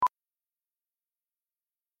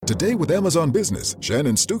Today with Amazon Business,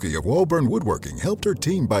 Shannon Stuckey of Walburn Woodworking helped her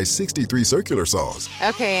team buy 63 circular saws.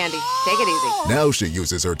 Okay, Andy, take it easy. Now she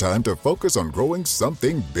uses her time to focus on growing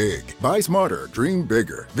something big. Buy smarter, dream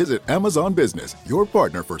bigger. Visit Amazon Business, your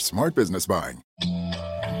partner for smart business buying.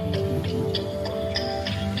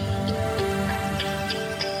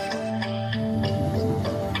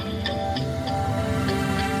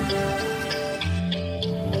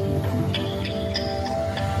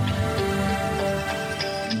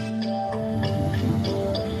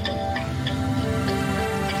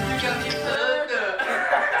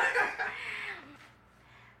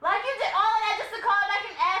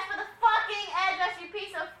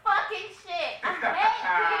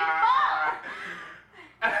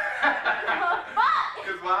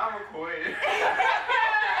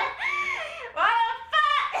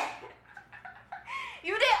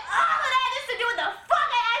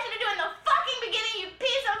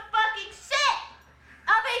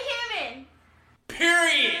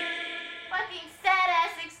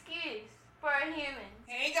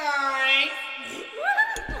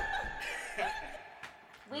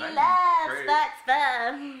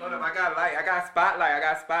 Spotlight. You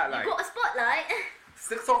got a spotlight?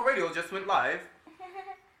 Slick Talk Radio just went live.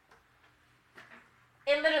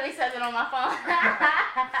 It literally says it on my phone.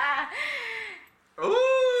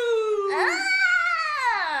 Ooh!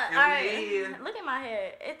 Alright, look at my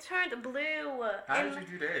hair. It turned blue. How did you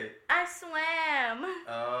do that? I swam.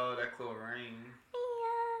 Oh, that chlorine.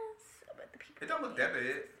 Yes. But the people it don't look that bad.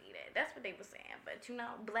 See that. That's what they were saying. But you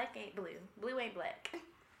know, black ain't blue. Blue ain't black.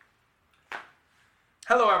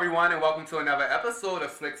 Hello, everyone, and welcome to another episode of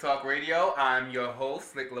Slick Talk Radio. I'm your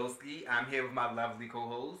host, Slick Lowski. I'm here with my lovely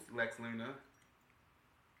co-host, Lex Luna.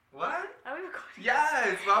 What? Are we recording?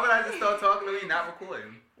 Yes! Why would I just start talking to me not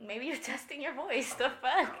recording? Maybe you're testing your voice. The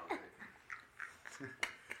fuck?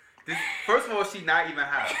 First of all, she's not even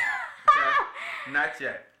hot. Okay? Not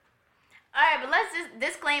yet. Alright, but let's just,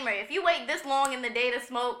 disclaimer, if you wait this long in the day to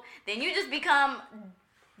smoke, then you just become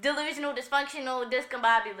delusional, dysfunctional,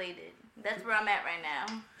 discombobulated. That's where I'm at right now.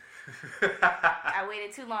 I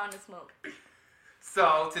waited too long to smoke.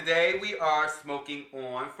 So today we are smoking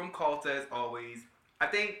on from Calta as always. I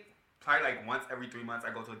think probably like once every 3 months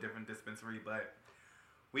I go to a different dispensary, but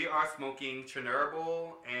we are smoking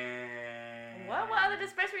Chernobyl and... What other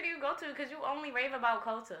dispensary do you go to? Because you only rave about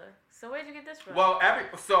Calta. So where'd you get this from? Well,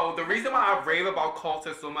 so the reason why I rave about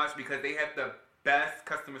Calta so much because they have the best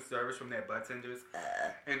customer service from their bartenders.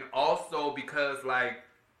 And also because like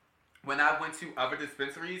when I went to other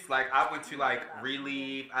dispensaries, like I went to like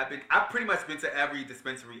Relief. I've pretty much been to every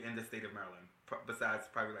dispensary in the state of Maryland, besides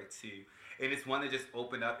probably like 2. And it's one that just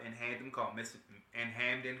opened up in Hamden called Mission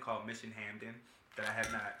Hamden that I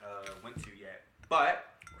have not went to yet. But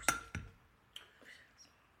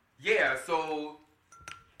yeah, so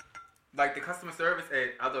like the customer service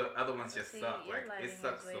at other ones just suck. Like it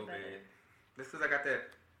sucks so bad. That's because I got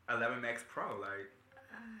that 11 Max Pro. Like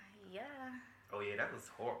yeah. Oh yeah, that was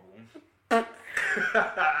horrible. Look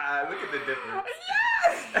at the difference.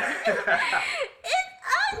 Yes! It's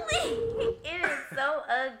ugly! It is so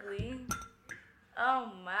ugly. Oh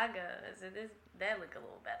my god. So that look a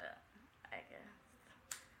little better, I guess.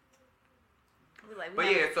 But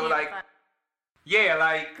yeah, so like yeah,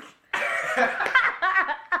 like yeah,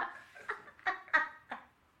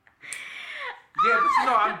 but you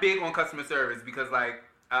know I'm big on customer service because like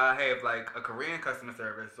I have like a Korean customer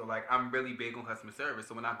service, so like I'm really big on customer service.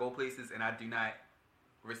 So when I go places and I do not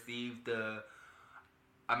receive the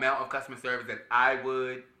amount of customer service that I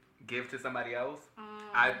would give to somebody else,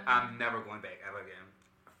 I'm never going back ever again.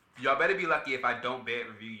 Y'all better be lucky if I don't bad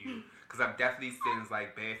review you, because I'm definitely seeing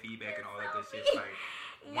like bad feedback and all that good shit. Like,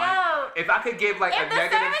 if I could give like a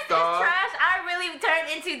negative star, is trash, I really turned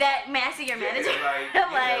into that massier manager.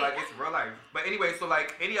 Like it's real life. But anyway, so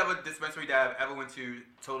like any other dispensary that I've ever went to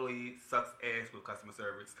totally sucks ass with customer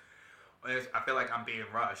service. I feel like I'm being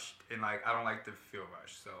rushed, and like I don't like to feel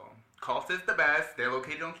rushed. So Calta's the best. They're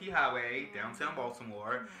located on Key Highway, downtown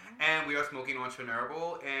Baltimore, and we are smoking on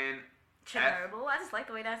Chernobyl and Chernobyl. I just like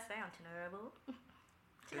the way that sounds. Chernobyl.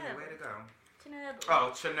 Yeah, way to go. Chernobyl.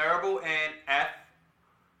 Oh, Chernobyl and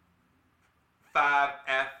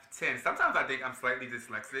F5F10. Sometimes I think I'm slightly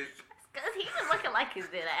dyslexic. Because he's just looking like, is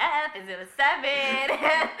it an F? Is it a 7?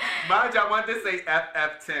 Mind you, I wanted to say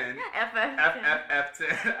FF10.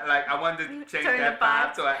 FF10. Like, I wanted to change that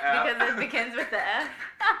 5 to an F. Because it begins with the F.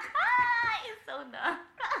 He's so dumb.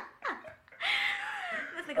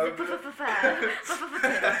 This nigga's a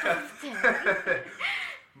 5.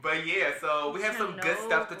 But yeah, so we have some good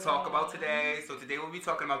stuff to talk about today. So today we'll be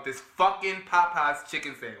talking about this fucking Popeyes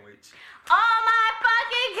chicken sandwich. Oh my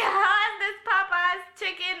fucking god, this Popeyes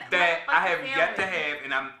chicken that I have yet to have,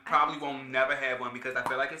 and I probably won't never have one because I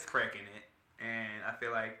feel like it's crack in it, and I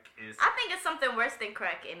feel like it's. I think it's something worse than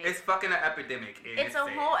crack in it. It's fucking an epidemic. It's a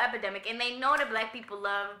whole epidemic, and they know that black people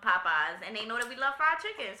love Popeyes, and they know that we love fried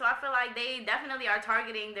chicken. So I feel like they definitely are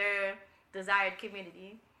targeting their desired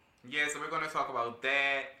community. Yeah, so we're gonna talk about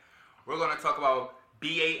that. We're gonna talk about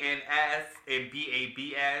BANS and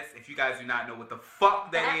BABS. If you guys do not know what the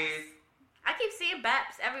fuck that is. I keep seeing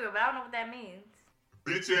BAPS everywhere, but I don't know what that means.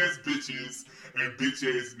 Bitch ass bitches and bitch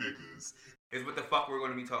ass niggas. Is what the fuck we're going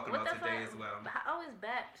to be talking about today as well. How is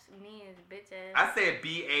BAPS mean bitch ass? I said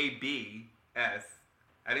BABS.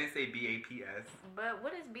 I didn't say BAPS. But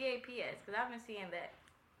what is BAPS? Because I've been seeing that.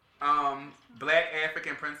 Black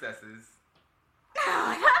African princesses. No,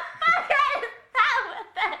 the fuck is that what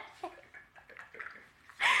that is?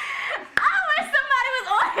 I wish somebody was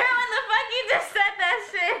on here when the fuck you just said that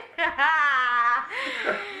shit.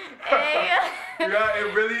 Hey. Yeah,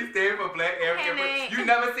 it really stands for Black African princesses. You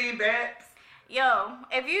never seen BAPS? Yo,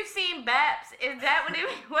 if you've seen BAPS, is that what it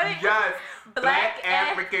means? Yes, Black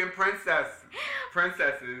African princesses.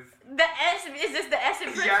 The S, is this the S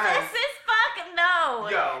in princesses? Yes. Fuck no.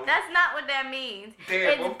 Yo. That's not what that means.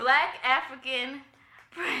 Damn, it's Black African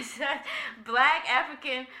princess. Black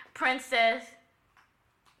African princess.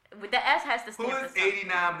 The S has to stand for something. Who is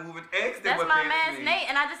 89 moving? That's my man's name,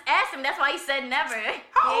 and I just asked him. That's why he said never.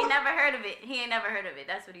 He ain't never heard of it.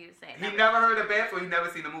 That's what he was saying. He never heard of BAPS, or he never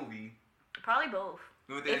seen the movie? Probably both.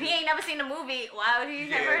 If he ain't never seen the movie, why would he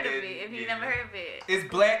never heard of it? If he never heard of it, it's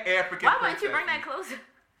Black African. Why wouldn't you bring that closer?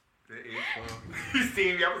 It is fun. You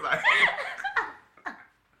seen me? I was like.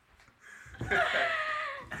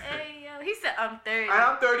 Hey yo, he said I'm 30.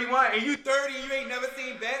 I'm 31, and you 30. You ain't never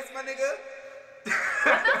seen BAPS, my nigga.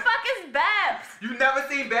 What the fuck is BAPS? You never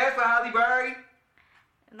seen BAPS for Halle Berry?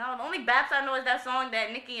 No, the only BAPS I know is that song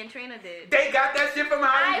that Nicki and Trina did. They got that shit from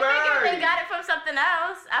Halle Berry. I figured they got it from something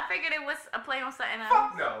else. I figured it was a play on something else.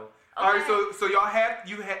 Fuck no. Okay. All right, so y'all have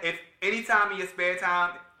if any time in your spare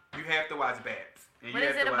time you have to watch BAPS. And what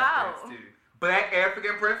is it about? Black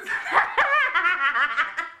African princess. It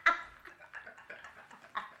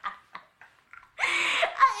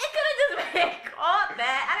could have just been called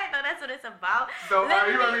that. I didn't know that's what it's about. So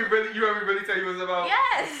you want me really tell you what it's about?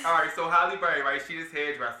 Yes. All right, so Halle Berry, right? She's this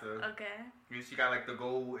hairdresser. Okay. And she got like the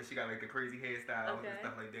gold, and she got like the crazy hairstyles and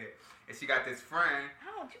stuff like that. And she got this friend.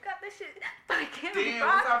 How you got this shit? Damn,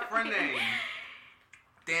 what's our friend name?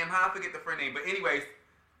 Damn, how I forget the friend name. But anyways,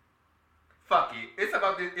 fuck it. It's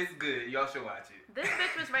about this. It's good. Y'all should watch it. This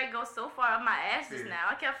bitch was ready to go so far up my ass just now.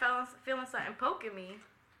 I kept feeling something poking me.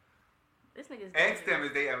 This nigga's ask them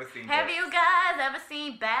if they ever seen Have BAPS. you guys ever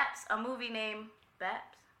seen BAPS? A movie named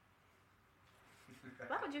BAPS?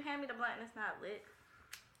 Why would you hand me the blunt and it's not lit?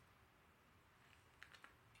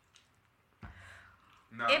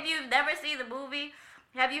 No. If you've never seen the movie,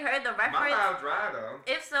 have you heard the reference? My mouth dry though.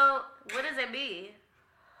 If so, what does it be?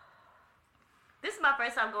 This is my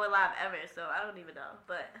first time going live ever, so I don't even know.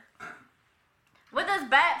 But what does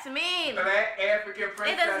BAPS mean? Black African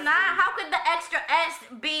princess. It does not. How could the extra S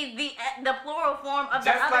be the plural form of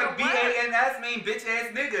the other word? Just like BANS mean bitch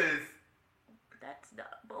ass niggas. That's dumb.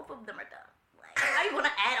 Both of them are dumb. Like, how you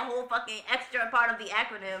gonna add a whole fucking extra part of the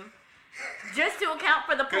acronym just to account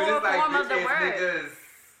for the plural form of the word?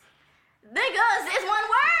 Niggas is one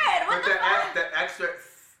word. What the fuck? The extra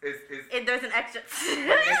is. There's an extra.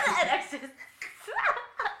 An extra.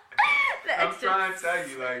 I'm trying to tell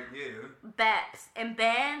you, like, yeah. BAPS and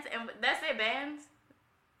bands and that's it, bands.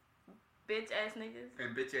 Bitch ass niggas.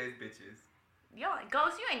 And bitch ass bitches. Yo,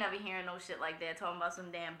 Ghost, you ain't never hearing no shit like that talking about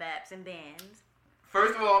some damn BAPS and bands.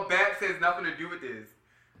 First of all, BAPS has nothing to do with this.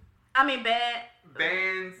 I mean,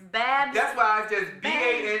 bands. Babs. That's why it's just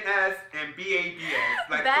BANS and BABS.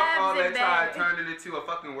 Like, fuck all that try to turn it into a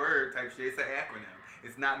fucking word type shit. It's an acronym.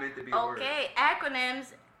 It's not meant to be a word. Okay,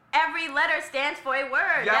 acronyms. Every letter stands for a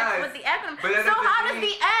word. Yes, that's what the acronym. But so how does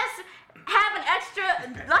the S have an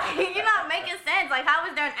extra? Like, you're not making sense. Like, how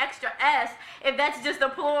is there an extra S if that's just the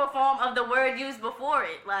plural form of the word used before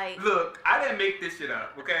it? Like, look, I didn't make this shit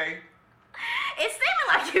up. Okay. It's seeming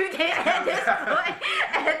like you did at this point.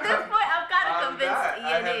 At this point, I'm kind of convinced you did. I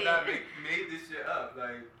have not made this shit up,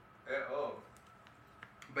 like, at all.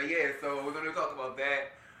 But yeah, so we're gonna talk about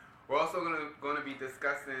that. We're also gonna be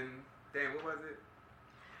discussing. Damn, what was it?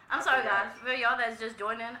 I'm sorry, guys. For y'all that's just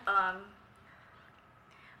joining,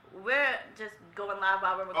 we're just going live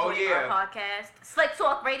while we're recording our podcast. Slick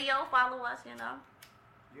Talk Radio. Follow us. You know.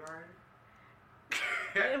 You alright?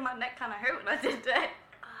 Yeah, my neck kind of hurt when I did that.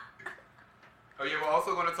 Oh yeah, we're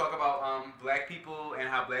also going to talk about black people and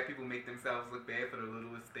how black people make themselves look bad for the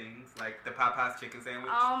littlest things, like the Popeyes chicken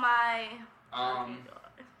sandwich. Oh my.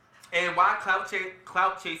 And why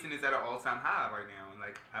clout chasing is at an all-time high right now.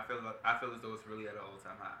 Like I feel as though it's really at an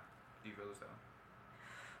all-time high. Do you feel so?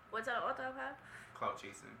 What's at an all-time high? Clout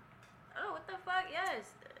chasing. Oh, what the fuck?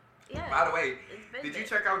 Yes. Yeah. By the way, did you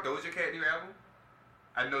check out Doja Cat new album?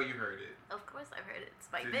 I know you heard it. Of course I've heard it. It's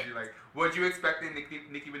my Did bitch. you like? What you expecting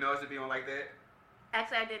Nicki Minaj to be on like that?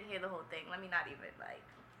 Actually, I didn't hear the whole thing. Let me not even like.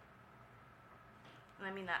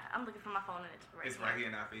 I'm looking for my phone and it's right. It's right here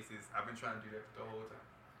in our faces. I've been trying to do that the whole time.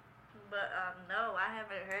 But no, I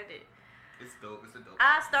haven't heard it. It's dope. It's a dope.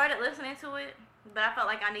 I started listening to it, but I felt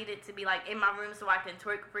like I needed to be like in my room so I can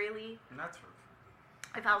twerk freely. Not twerk.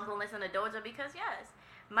 If I was gonna listen to Doja, because yes,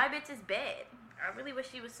 my bitch is bad. I really wish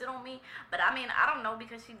she would sit on me, but I mean I don't know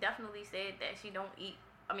because she definitely said that she don't eat.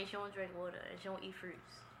 I mean she don't drink water and she don't eat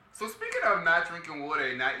fruits. So speaking of not drinking water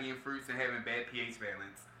and not eating fruits and having bad pH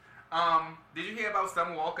balance, did you hear about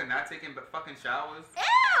Summer Walker not taking fucking showers?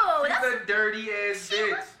 Ew! She's a dirty ass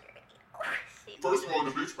bitch. First of all,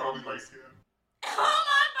 the bitch probably light skin. Oh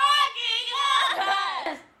my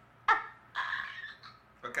fucking god!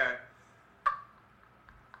 Okay.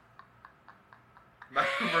 Real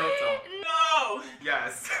talk. No!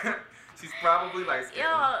 Yes. She's probably light skinned.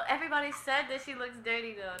 Yo, everybody said that she looks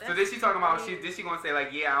dirty though. So did she talking about, she gonna say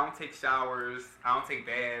like, yeah, I don't take showers, I don't take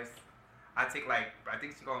baths. I take like, I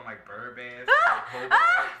think she call them like bird baths, like cold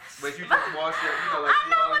baths. But you just wash your, you know, like I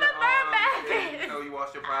know what a bird bath is. You know, you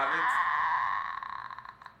wash your privates.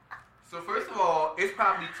 So first of all, it's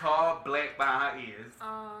probably tall, black behind her ears.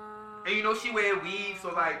 And you know she wear weave,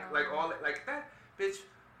 so like all like that bitch,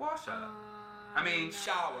 wash up. I mean,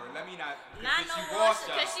 shower. Let me not. Not no wash,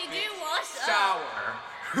 because she do wash up. Shower.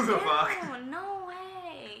 Who the fuck? Oh, no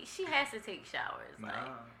way. She has to take showers. Like,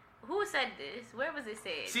 who said this? Where was it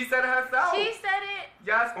said? She said it herself. She said it?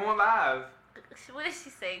 Yes, on live. What did she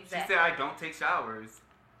say exactly? She said, I don't take showers.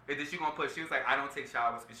 And then she was like, I don't take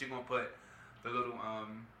showers. And she gonna put the little,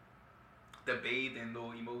 the bathe and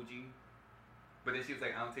little emoji. But then she was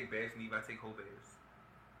like, I don't take baths neither, I take whole baths.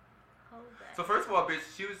 So first of all, bitch,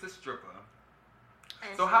 she was a stripper.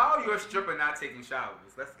 And so how are you a stripper not taking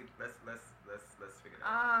showers? Let's figure it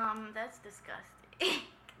out. That's disgusting.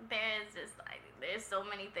 There's so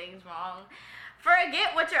many things wrong.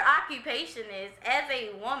 Forget what your occupation is. As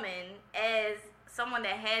a woman, as someone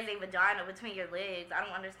that has a vagina between your legs, I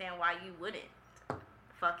don't understand why you wouldn't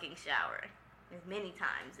fucking shower as many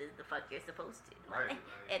times as the fuck you're supposed to. Right.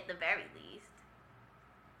 At the very least.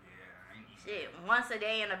 Yeah, I ain't shit, once a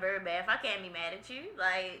day in a bird bath, I can't be mad at you.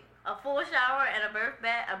 Like, a full shower and a bird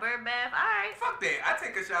bath, alright. Fuck that. I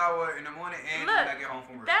take a shower in the morning and when I get home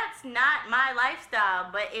from work. That's not my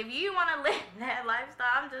lifestyle, but if you want to live that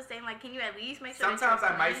lifestyle, I'm just saying, like, can you at least make sure sometimes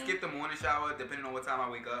I might skip the morning shower depending on what time I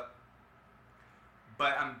wake up.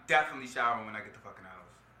 But I'm definitely showering when I get the fucking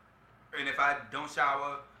house. And if I don't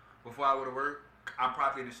shower before I go to work, I'm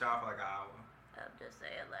probably in the shower for like an hour. I'm just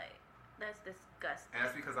saying, like, that's disgusting. And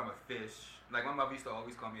that's because I'm a fish. Like, my mother used to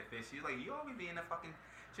always call me a fish. She's like, you always be in the fucking...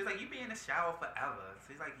 She's like, you be in the shower forever.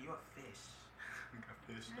 She's like, you're a fish. Like a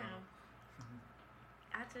fish, though.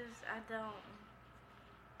 I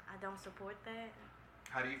don't support that.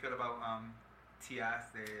 How do you feel about T.I.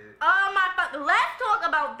 said... Oh my fuck! Let's talk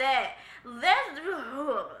about that.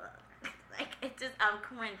 Like, it just, I'm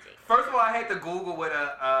cringing. First of all, I had to Google what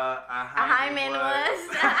a hymen was.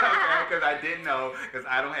 Okay, because I didn't know, because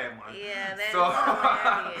I don't have one. Yeah, that's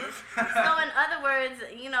hilarious. So, in other words,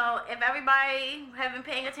 you know, if everybody have been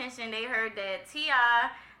paying attention, they heard that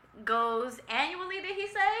T.I. goes annually, did he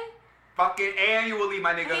say? Fucking annually,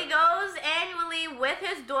 my nigga. He goes annually with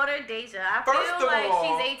his daughter, Deja. I feel like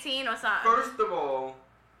she's 18 or something. First of all,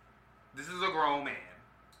 this is a grown man.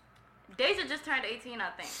 Deja just turned 18, I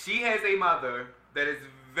think. She has a mother that is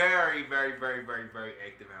very, very, very, very, very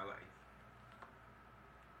active in her life.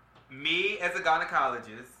 Me, as a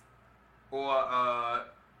gynecologist, or a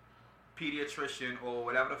pediatrician, or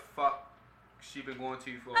whatever the fuck she been going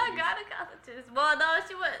to for... A gynecologist. Well, no,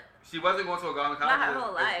 she was. She wasn't going to a gynecologist. Not her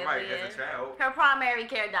whole life, right, yeah. as a child. Her primary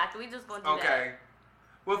care doctor. We just going to do that. Okay.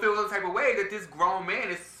 Well, if it was the type of way that this grown man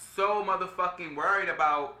is so motherfucking worried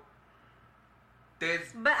about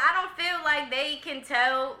this... But I don't feel like they can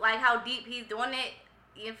tell, like, how deep he's doing it.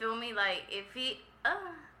 You feel me? Like, if he...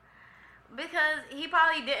 because he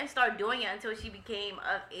probably didn't start doing it until she became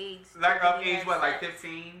of age. Like, of age, what, like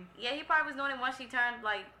 15? Yeah, he probably was doing it once she turned,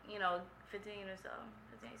 like, 15 or so.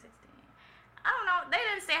 15, 16. I don't know. They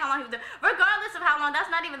didn't say how long he was doing. Regardless of how long,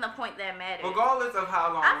 that's not even the point that matters. Regardless of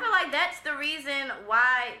how long. I feel like that's the reason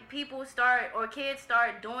why people start, or kids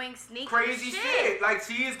start doing sneaky crazy shit. Like,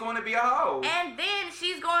 she is going to be a hoe. And then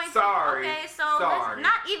she's going Sorry. to... Okay, so Sorry.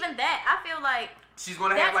 not even that. I feel like... she's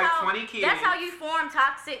gonna have like 20 kids. That's how you form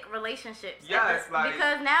toxic relationships. Yes, like,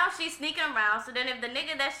 because now she's sneaking around. So then, if the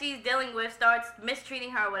nigga that she's dealing with starts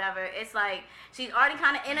mistreating her or whatever, it's like she's already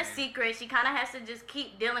kind of in a secret. She kind of has to just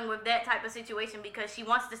keep dealing with that type of situation because she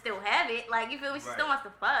wants to still have it. Like, you feel me? She still wants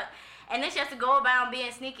to fuck. And then she has to go about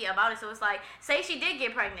being sneaky about it. So it's like, say she did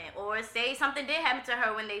get pregnant, or say something did happen to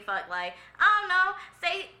her when they fuck. Like, I don't know.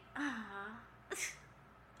 Say.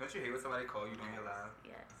 Don't you hate when somebody call you when you're live?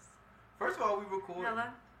 Yes. First of all, we recording. Hello?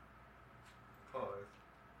 Pause.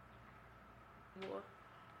 Well,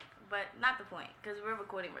 but not the point, because we're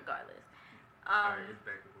recording regardless. Alright, it's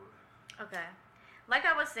back to work. Okay. Like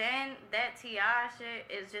I was saying, that T.I. shit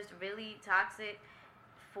is just really toxic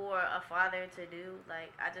for a father to do.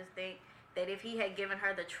 Like, I just think that if he had given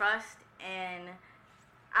her the trust, and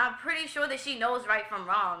I'm pretty sure that she knows right from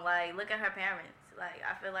wrong. Like, look at her parents. Like,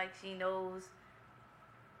 I feel like she knows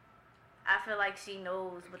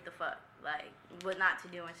what the fuck, like, what not to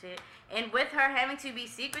do and shit. And with her having to be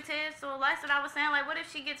secretive, so that's what I was saying, like, what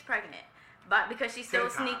if she gets pregnant? But because she's still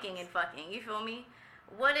sneaking and fucking, you feel me?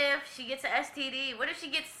 What if she gets an STD? What if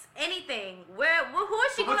she gets anything? Who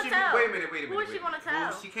is she gonna tell? Wait a minute. Who is she gonna tell?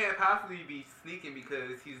 Well, she can't possibly be sneaking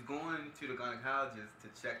because he's going to the gynecologist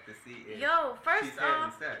to check to see if she's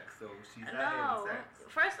having sex. So she's not having sex.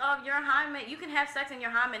 First off, your hymen, you can have sex and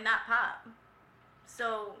your hymen not pop.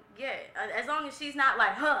 So, yeah, as long as she's not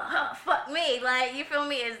like, fuck me, like, you feel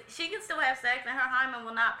me, she can still have sex and her hymen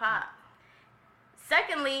will not pop.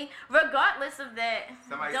 Secondly, regardless of that,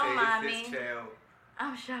 somebody don't mind me. Child,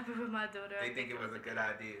 I'm shopping with my daughter. They think it was a good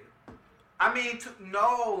idea. I mean,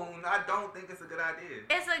 no, I don't think it's a good idea.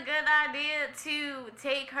 It's a good idea to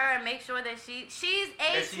take her and make sure that she's 18.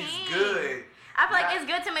 That she's good. I feel like it's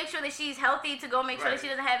good to make sure that she's healthy, to go make sure that she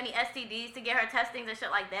doesn't have any STDs, to get her testings and shit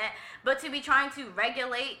like that. But to be trying to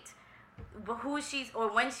regulate who she's, or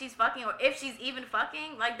when she's fucking, or if she's even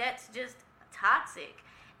fucking, like, that's just toxic.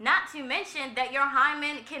 Not to mention that your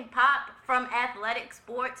hymen can pop from athletic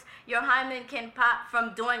sports. Your hymen can pop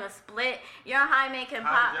from doing a split. Your hymen can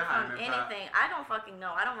pop from anything. I don't fucking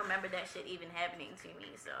know. I don't remember that shit even happening to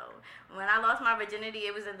me. So when I lost my virginity,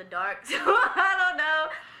 it was in the dark. So I don't know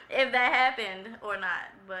if that happened or not.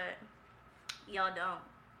 But y'all don't.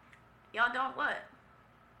 Y'all don't what?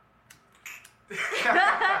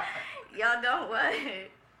 Y'all don't what?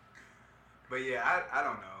 But yeah, I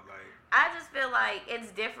don't know. I just feel like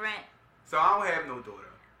it's different. So I don't have no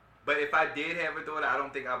daughter. But if I did have a daughter, I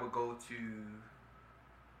don't think I would go to...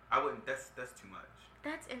 I wouldn't... That's too much.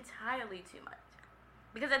 That's entirely too much.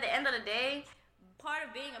 Because at the end of the day, part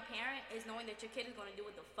of being a parent is knowing that your kid is going to do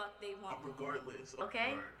what the fuck they want. Regardless.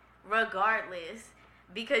 Okay? Regardless.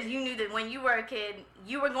 Because you knew that when you were a kid,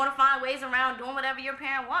 you were going to find ways around doing whatever your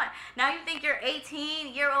parent want. Now you think your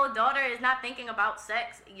 18-year-old daughter is not thinking about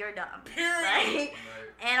sex, you're dumb. Period. Right?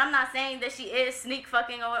 And I'm not saying that she is sneak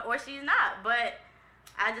fucking or she's not, but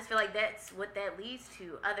I just feel like that's what that leads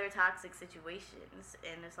to, other toxic situations.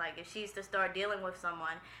 And it's like, if she's to start dealing with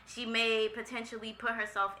someone, she may potentially put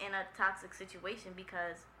herself in a toxic situation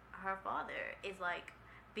because her father is like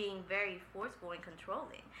being very forceful and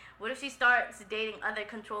controlling. What if she starts dating other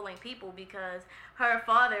controlling people because her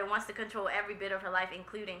father wants to control every bit of her life,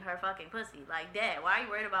 including her fucking pussy? Like, Dad, why are you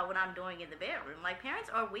worried about what I'm doing in the bedroom? Like, parents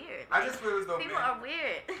are weird. Like, I just feel as though people are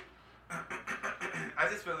weird. I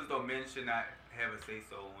just feel as though men should not have a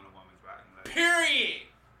say-so on a woman's body. Like, period.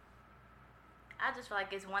 I just feel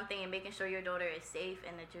like it's one thing in making sure your daughter is safe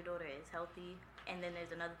and that your daughter is healthy, and then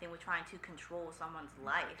there's another thing with trying to control someone's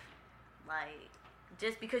life. Like,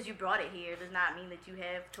 just because you brought it here does not mean that you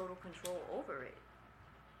have total control over it.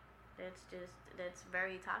 That's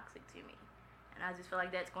very toxic to me. And I just feel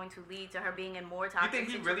like that's going to lead to her being in more toxic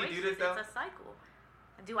situations. You think he really do this, though? It's a cycle.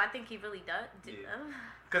 Do I think he really does?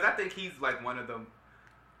 Because I think he's like one of them.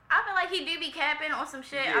 I feel like he do be capping on some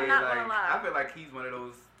shit. Yeah, I'm not like, gonna lie. I feel like he's one of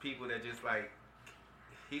those people that just like,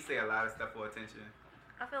 he say a lot of stuff for attention.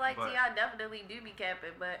 I feel like T.I. definitely do be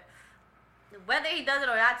capping, but whether he does it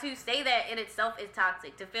or not, to say that in itself is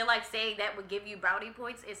toxic. To feel like saying that would give you brownie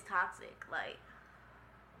points is toxic. Like,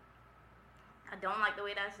 I don't like the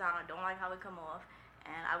way that sounds. I don't like how it come off.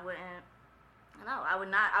 And I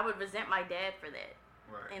would resent my dad for that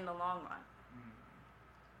in the long run.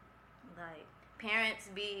 Like, parents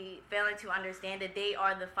be failing to understand that they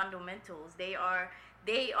are the fundamentals. They are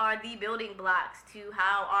the building blocks to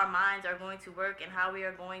how our minds are going to work and how we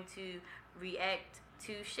are going to react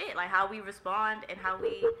to shit, like how we respond and how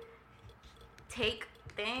we take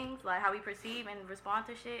things, like how we perceive and respond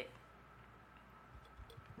to shit.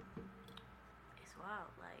 It's wild.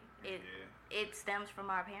 Like, it stems from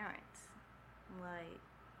our parents. Like,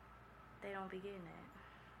 they don't be getting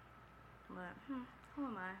that. But who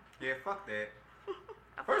am I? Yeah, fuck that.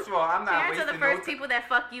 First of all, I'm not Parents wasting are the first people that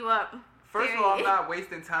fuck you up. First of all, I'm not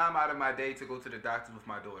wasting time out of my day to go to the doctor with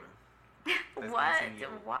my daughter. What?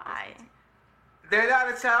 Why? They're not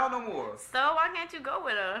a child no more. So why can't you go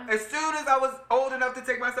with her? As soon as I was old enough to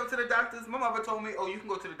take myself to the doctors, my mother told me, "Oh, you can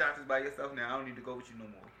go to the doctors by yourself now. I don't need to go with you no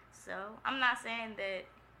more." So I'm not saying that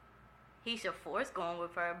he should force going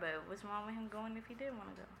with her, but what's wrong with him going if he did want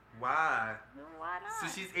to go? Why? Why not? So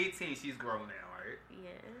she's 18. She's grown now, right?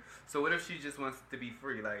 Yes. So what if she just wants to be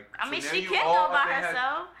free? Like, I mean, so she can go by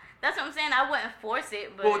herself. That's what I'm saying. I wouldn't force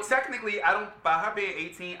it, but well, technically, I don't. By her being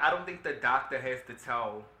 18, I don't think the doctor has to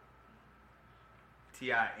tell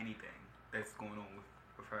T.I. anything that's going on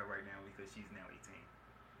with her right now because she's now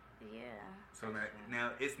 18. Yeah. So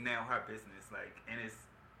now it's now her business, like, and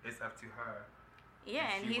it's up to her.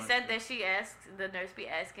 Yeah, and he said that the nurse be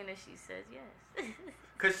asking if she says yes.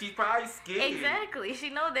 Cause she's probably scared. Exactly.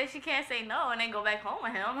 She knows that she can't say no and then go back home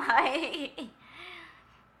with him. Like,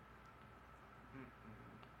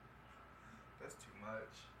 that's too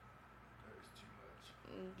much. That is too much.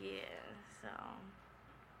 Yeah. So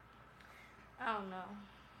I don't know.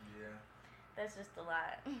 Yeah. That's just a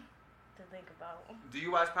lot to think about. Do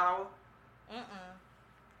you watch Power?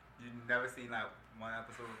 You never seen like one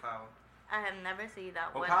episode of Power? I have never seen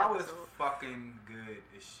that one Power episode. is fucking good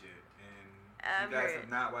as shit. And if you guys have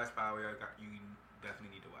not watched Power, you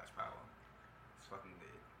definitely need to watch Power. It's fucking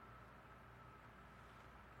good.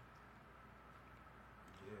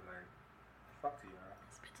 Yeah, like, fuck to y'all.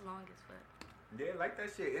 It's bitch long as fuck. Yeah, like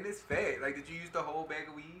that shit. And it's fat. Like, did you use the whole bag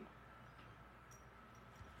of weed?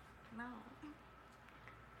 No.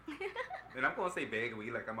 And I'm gonna say bag of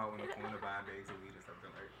weed like I'm out in the corner buying bags of weed or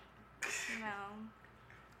something like. No.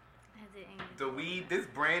 The weed, this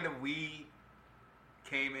brand of weed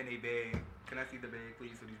came in a bag. Can I see the bag,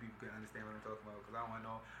 please, so these people can understand what I'm talking about? Because I don't want to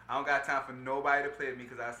know. I don't got time for nobody to play with me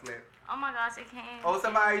because I slept. Oh my gosh, it came. Oh,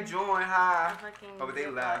 somebody joined. Hi. Oh, but they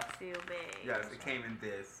left. Bag. Yes, it came in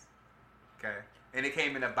this. Okay. And it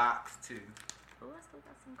came in a box, too. Oh, I still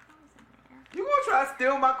got some crumbs in there. You gonna try to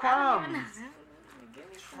steal my crumbs?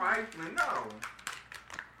 Trifling, no.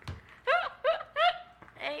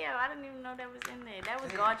 Hey, yo, I didn't even know that was in there. That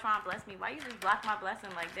was God trying to bless me. Why you just block my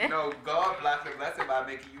blessing like that? No, God blocked the blessing by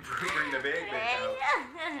making you bring the bag back out.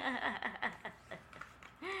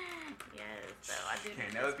 Yes, so I do.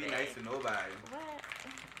 Can't never be nice to nobody. What?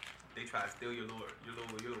 They try to steal your little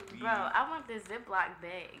weed. Bro, I want this Ziploc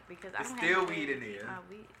bag because I don't still have weed in there. My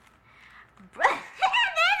weed. Bro, that's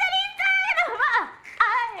what he's talking about.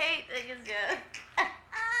 I hate niggas, yo.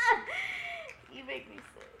 You make me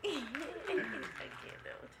sick. I can't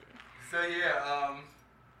deal with you.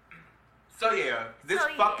 So yeah, this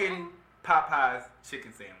fucking Popeyes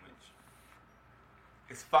chicken sandwich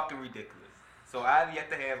is fucking ridiculous. So I've yet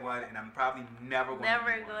to have one, and I'm probably never gonna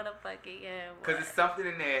Never eat one. gonna fucking have one. Cause it's something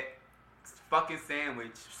in that fucking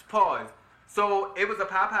sandwich. Pause. So it was a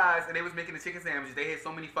Popeyes, and they was making the chicken sandwiches. They had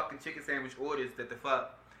so many fucking chicken sandwich orders that they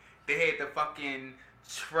had the fucking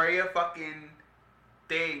tray of fucking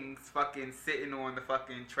things fucking sitting on the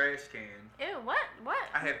fucking trash can. Ew, what?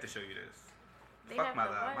 I have to show you this. They Fuck have my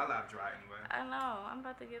the life. what? My life dry anyway. I know. I'm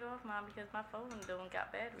about to get off mine because my phone don't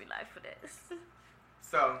got battery life for this.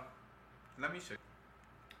 So, let me show you.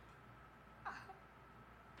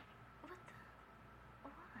 What the?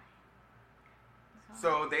 Why?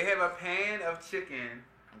 So they have a pan of chicken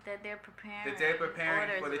that they're preparing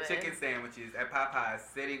for the with. chicken sandwiches at Popeyes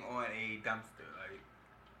sitting on a dumpster. Like,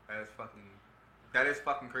 that is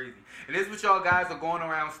fucking crazy. And this is what y'all guys are going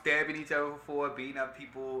around stabbing each other for, beating up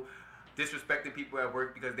people, disrespecting people at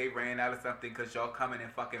work because they ran out of something because y'all coming in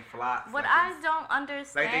fucking flocks. What I don't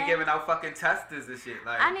understand. Like they giving out fucking testers and shit.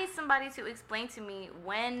 Like I need somebody to explain to me,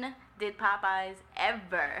 when did Popeyes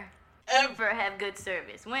ever have good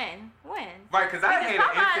service? When? Right, because I had an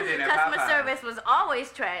incident at Popeyes. Customer service was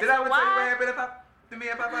always trash. Did I ever tell you what happened to me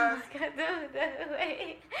at Popeyes?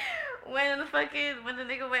 When the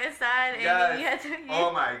nigga went inside and he had to.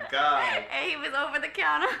 Oh my god. And he was over the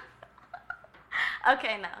counter.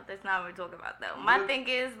 Okay, no, that's not what we're talking about though. My thing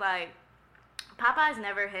is like, Popeyes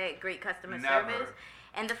never had great customer service.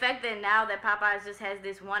 And the fact that now that Popeyes just has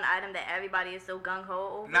this one item that everybody is so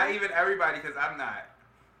gung-ho over. Not even everybody, because I'm not.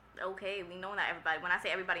 Okay, we know not everybody. When I say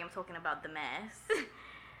everybody, I'm talking about the mass.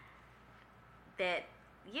 That,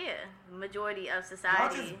 yeah, majority of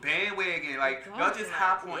society. Y'all just bandwagon. Like, y'all just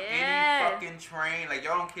hop on any fucking train. Like,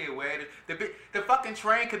 y'all don't care where the fucking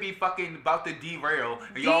train could be fucking about to derail.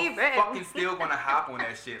 And y'all fucking still gonna hop on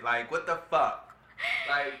that shit. Like, what the fuck?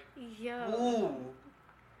 Like, ooh.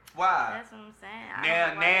 Why? That's what I'm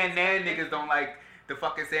saying. Now niggas don't the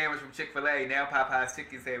fucking sandwich from Chick-fil-A. Now Popeye's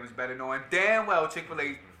chicken sandwich better, knowing damn well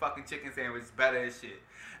Chick-fil-A fucking chicken sandwich is better as shit.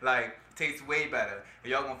 Like, tastes way better.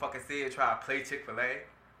 And y'all gonna fucking sit and try to play Chick-fil-A? Yeah.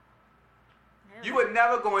 You would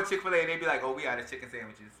never go in Chick-fil-A and they'd be like, oh, we out of chicken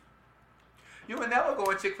sandwiches. You would never go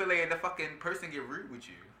in Chick-fil-A and the fucking person get rude with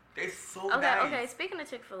you. They so nice. Okay, speaking of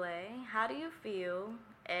Chick-fil-A, how do you feel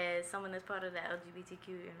as someone that's part of the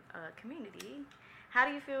LGBTQ community? How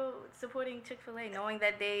do you feel supporting Chick-fil-A, knowing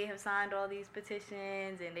that they have signed all these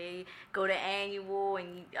petitions and they go to annual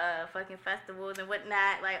and fucking festivals and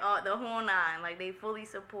whatnot, like all the whole nine, like they fully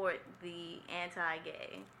support the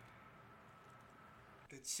anti-gay?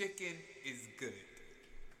 The chicken is good.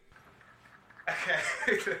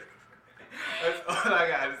 Okay. That's all I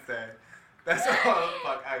gotta say. That's all the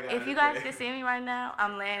fuck I gotta say. If you guys can see me right now,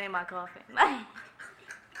 I'm laying in my coffin.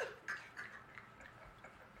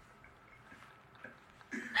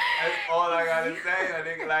 That's all I gotta say. I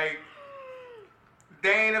think, like,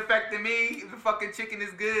 they ain't affecting me. The fucking chicken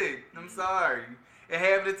is good. I'm sorry. And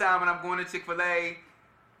half the time when I'm going to Chick-fil-A,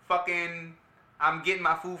 fucking, I'm getting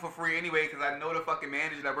my food for free anyway because I know the fucking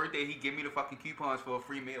manager, that birthday, he give me the fucking coupons for a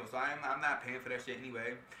free meal. So I'm not paying for that shit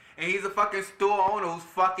anyway. And he's a fucking store owner who's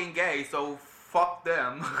fucking gay, so fuck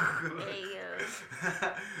them.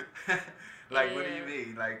 Like, what do you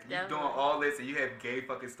mean? Like, you doing all this and you have gay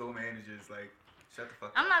fucking store managers, like, shut the fuck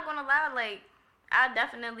up. I'm not gonna lie, like, I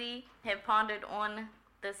definitely have pondered on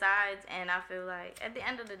the sides, and I feel like at the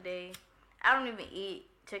end of the day, I don't even eat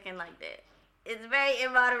chicken like that. It's very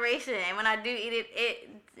in moderation, and when I do eat it,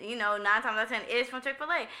 9 times out of 10 is from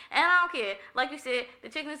Chick-fil-A, and I don't care. Like you said, the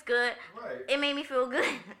chicken is good. Right. It made me feel good.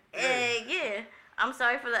 And yeah, I'm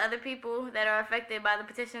sorry for the other people that are affected by the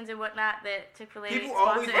petitions and whatnot that Chick-fil-A People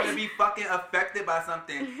sponsors. always want to be fucking affected by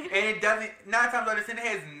something, and it doesn't. 9 times out of 10, it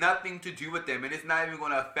has nothing to do with them, and it's not even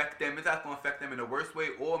going to affect them. It's not going to affect them in the worst way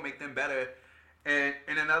or make them better. And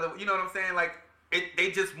in another, you know what I'm saying? Like,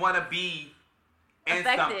 they just want to be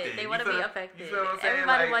affected. Something. They want to be affected. You feel what I'm saying?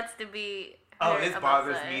 Everybody like, wants to be. Oh, this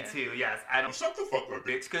bothers something. me too. Yes, I don't. Shut the fuck up,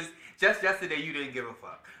 bitch. Because just yesterday you didn't give a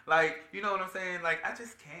fuck. Like, you know what I'm saying? Like, I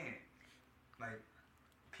just can't. Like,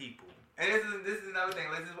 people. And this is another thing.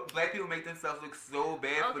 Black people make themselves look so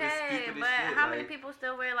bad for this stupidest shit. But how many people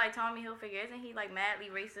still wear like Tommy Hilfiger? Isn't he like madly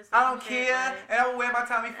racist? I don't care. Like, and I will wear my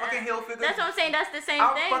Tommy fucking Hilfiger. That's what I'm saying. That's the same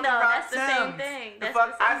thing, though. That's the same thing. The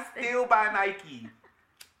fuck? I still buy Nike.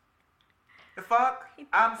 The fuck?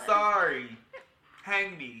 I'm sorry.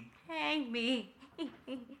 Hang me. Hang me.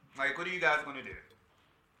 Like, what are you guys gonna do?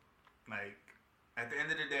 Like, at the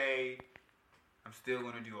end of the day, I'm still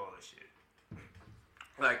gonna do all this shit.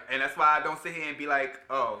 Like, and that's why I don't sit here and be like,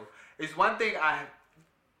 oh, it's one thing I've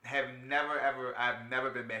never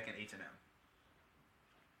been back in H&M.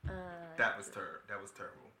 That was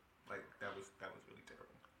terrible. Like, that was really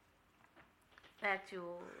terrible.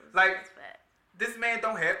 Factual. Like, this man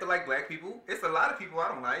don't have to like black people. It's a lot of people I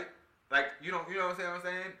don't like. Like, you know what I'm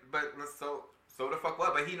saying? But so the fuck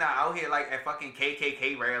what? But he not out here like at fucking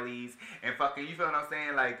KKK rallies and fucking, you feel what I'm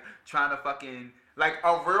saying? Like, trying to fucking, like,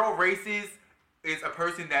 a real racist is a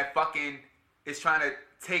person that fucking is trying to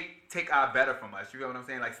take our better from us. You know what I'm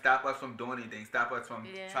saying? Like, stop us from doing anything. Stop us from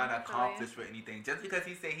trying to accomplish for anything. Just because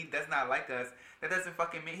he say he does not like us, that doesn't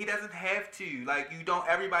fucking mean he doesn't have to. Like,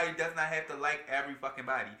 everybody does not have to like every fucking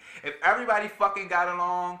body. If everybody fucking got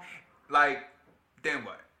along, like, then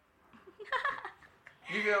what?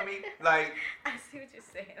 You feel me? Like, I see what you're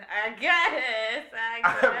saying. I guess.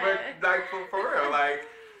 But, like, for real, like,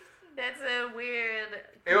 that's a weird.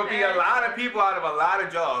 It would be a lot of people out of a lot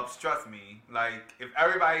of jobs, trust me. Like, if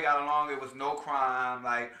everybody got along, there was no crime,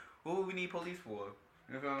 like, who would we need police for?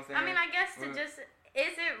 You know what I'm saying? I mean, I guess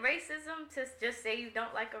is it racism to just say you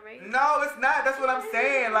don't like a race? No, it's not. That's what I'm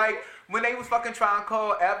saying. Like, when they was fucking trying to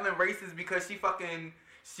call Evelyn racist because she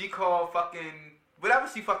called fucking, whatever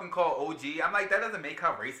she fucking called OG, I'm like, that doesn't make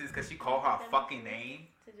her racist because she called her fucking name.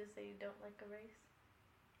 To just say you don't like a race?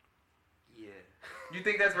 Yeah. You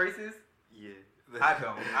think that's racist? Yeah. I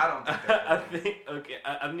don't think that's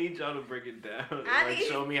I need y'all to break it down.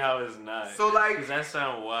 Show me how it's not. So, like, because that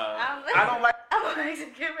sound wild. I don't like. I'm a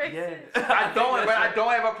Mexican racist. Yeah. I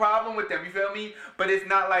don't have a problem with them. You feel me? But it's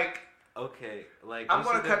not like. Okay, like, I'm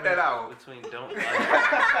gonna cut that out. Between don't like.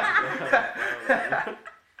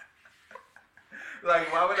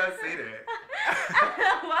 Like, why would I say that?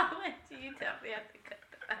 Why would you tell me I have to cut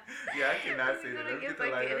that out? Yeah, I cannot say that. You're gonna get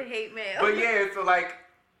fucking hate mail. But yeah, so like,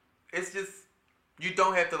 it's just, you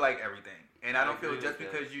don't have to like everything. And I don't feel just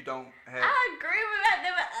because you don't have. I agree with that.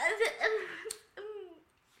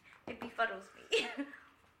 It befuddles me.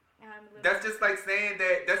 That's just like saying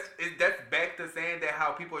that, that's back to saying that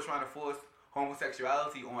how people are trying to force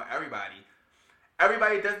homosexuality on everybody.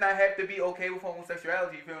 everybody does not have to be okay with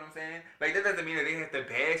homosexuality. You feel what I'm saying? Like, that doesn't mean that they have to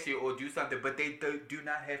bash it or do something, but they do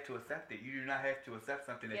not have to accept it. You do not have to accept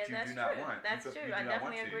something that you do not want. That's true. I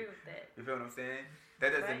definitely agree with that. You feel what I'm saying?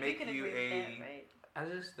 That doesn't make you a... Right? I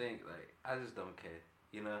just think, like, I just don't care.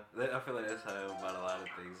 You know? I feel like that's how I am about a lot of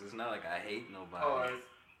things. It's not like I hate nobody.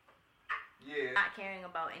 Yeah. Not caring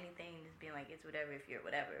about anything, just being like, it's whatever if you're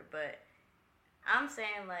whatever. But I'm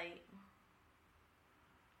saying, like,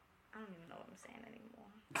 I don't even know what I'm saying anymore.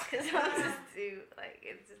 Because I'm just too, like,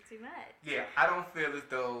 it's just too much. Yeah, I don't feel as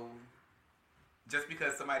though just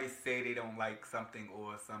because somebody say they don't like something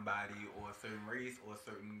or somebody or a certain race or a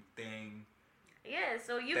certain thing. Yeah,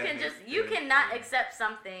 so you cannot accept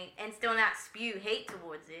something and still not spew hate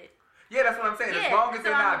towards it. Yeah, that's what I'm saying. As long as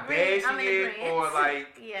they're not bashing it or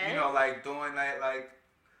like, yes. you know, like doing that, like.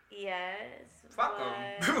 Yes. Fuck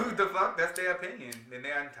them. The fuck, that's their opinion, and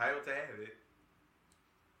they're entitled to have it.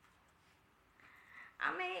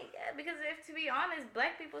 I mean, yeah, because to be honest,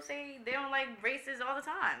 black people say they don't like races all the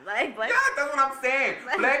time. Like black. Yeah, that's what I'm saying.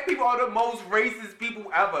 Black people are the most racist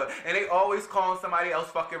people ever, and they always call somebody else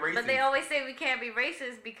fucking racist. But they always say we can't be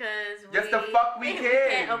racist because yes, the fuck we can. We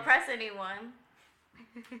can't oppress anyone.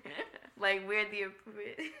 Like we're the.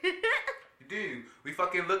 Dude, we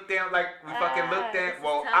fucking look down like we fucking look down.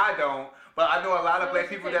 Well, I don't, but I know a lot of black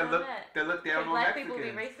people that look down on black Mexicans.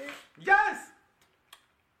 People be racist? Yes.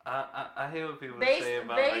 I hear what people say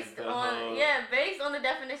about based on the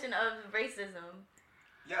definition of racism.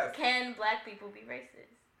 Yes. Can black people be racist?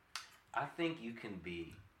 I think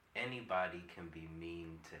anybody can be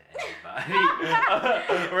mean to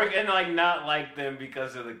anybody. And like not like them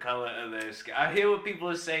because of the color of their skin. I hear what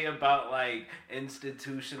people say about like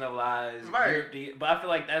institutionalized, but I feel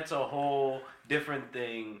like that's a whole different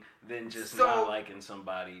thing than just not liking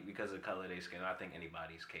somebody because of the color of their skin. I think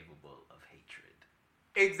anybody's capable of hatred.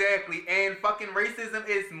 Exactly, and fucking racism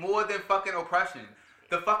is more than fucking oppression.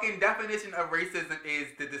 The fucking definition of racism is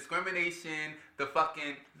the discrimination, the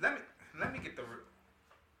fucking... Let me get the...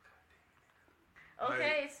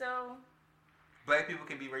 Okay, so... Black people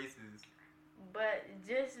can be racist. But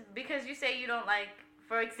just because you say you don't like...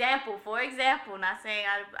 For example, not saying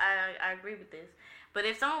I agree with this, but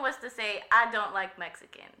if someone was to say, I don't like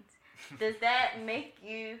Mexicans, does that make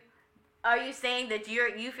you... Are you saying that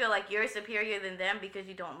you feel like you're superior than them because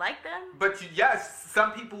you don't like them? But yes,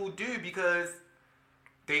 some people do because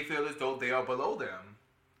they feel as though they are below them.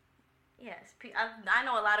 Yes, I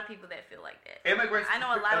know a lot of people that feel like that. Immigrants. I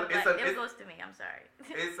know a lot of it goes to me. I'm sorry.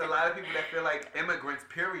 It's a lot of people that feel like immigrants,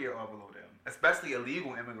 period, are below them, especially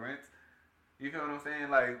illegal immigrants. You feel what I'm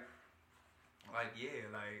saying? Like yeah,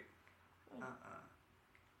 like.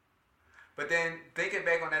 But then thinking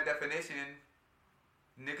back on that definition,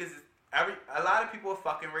 niggas. A lot of people are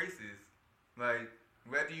fucking racist, like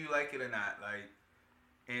whether you like it or not, like,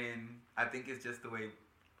 and I think it's just the way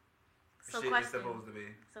shit is supposed to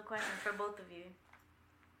be. So, question for both of you: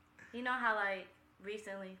 you know how like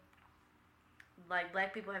recently, like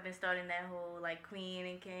black people have been starting that whole like queen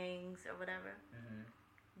and kings or whatever. Mm-hmm.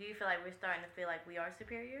 Do you feel like we're starting to feel like we are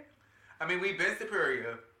superior? I mean, we've been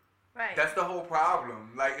superior. Right. That's the whole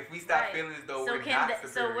problem. Like, if we stop feeling as though we're not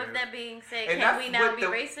superior. So with that being said, can we now be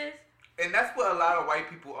racist? And that's what a lot of white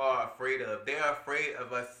people are afraid of. They're afraid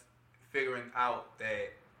of us figuring out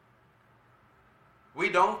that we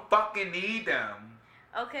don't fucking need them.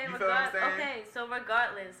 Okay, so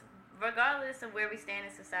regardless of where we stand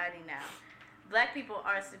in society now, black people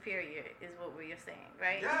are superior is what we're saying,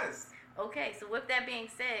 right? Yes. Okay, so with that being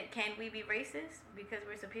said, can we be racist because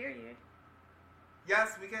we're superior?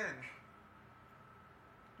 Yes, we can.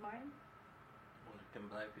 Martin? Can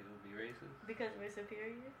black people be racist? Because we're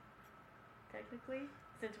superior? Technically,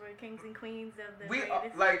 since we're kings and queens of the we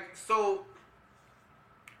are, like, so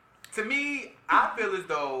to me, I feel as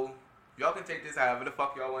though y'all can take this however the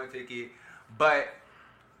fuck y'all want to take it, but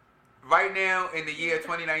right now in the year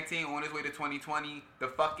 2019, on its way to 2020, the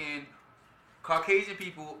fucking Caucasian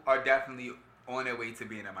people are definitely on their way to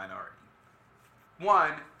being a minority.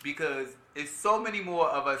 One, because it's so many more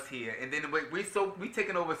of us here, and then we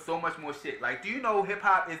taking over so much more shit. Like, do you know hip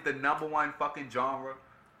hop is the #1 fucking genre?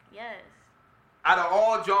 Yes. Out of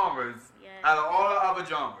all genres. Yes. Out of all the other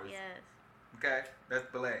genres. Yes. Okay, that's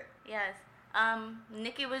black. Yes.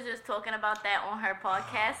 Nikki was just talking about that on her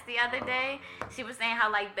podcast the other day. She was saying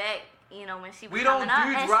how like back, you know, when she was coming up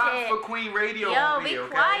and shit. We don't do drops for Queen Radio. Yo, be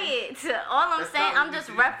quiet. All I'm saying, I'm just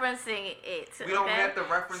referencing it. We don't have to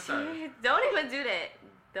reference her. Don't even do that.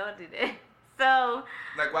 Don't do that. So.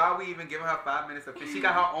 Like, why are we even giving her 5 minutes of She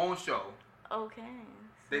got her own show. Okay.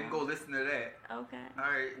 They can go listen to that. Okay. All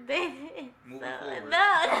right. Moving forward.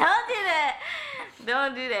 No, don't do that.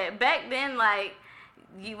 Don't do that. Back then, like,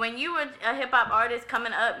 when you were a hip hop artist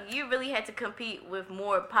coming up, you really had to compete with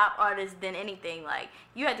more pop artists than anything. Like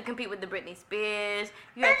you had to compete with the Britney Spears.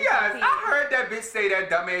 You had And yes, I heard that bitch say that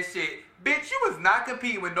dumbass shit. Bitch, you was not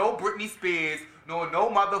competing with no Britney Spears, no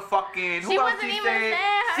motherfucking. Who else she said?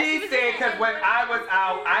 She said because when I was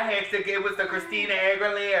out, I had to get. It was the Christina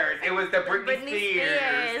Aguilera's. It was the Britney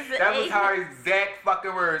Spears. That was her exact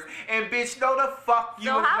fucking words. And bitch, no the fuck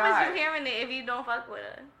you was not. So how was you hearing it if you don't fuck with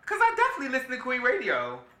her? Cause I definitely listen to Queen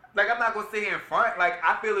Radio. Like I'm not gonna sit here in front. Like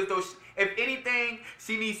I feel as though if anything,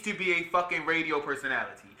 she needs to be a fucking radio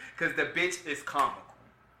personality. Cause the bitch is comical.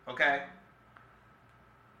 Okay.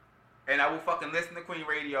 And I will fucking listen to Queen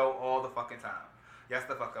Radio all the fucking time. Yes,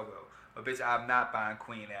 the fuck I will. But bitch, I'm not buying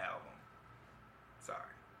Queen album. Sorry.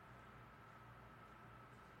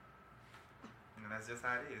 And that's just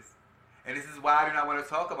how it is. And this is why I do not want to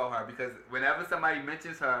talk about her. Because whenever somebody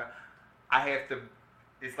mentions her, I have to,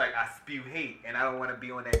 it's like I spew hate. And I don't want to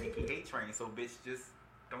be on that Nicki hate train. So bitch, just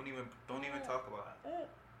don't even talk about her.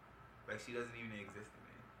 Like she doesn't even exist to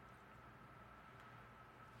me.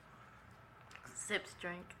 Sips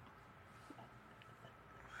drink.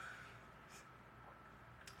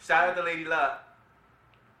 Shout out to Lady Luck.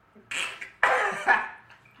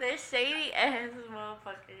 This shady ass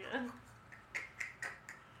motherfucker.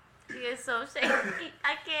 He is so shady.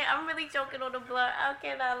 I can't. I'm really choking on the blood. I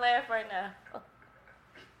cannot laugh right now.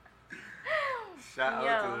 Shout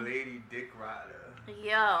out to Lady Dick Rider.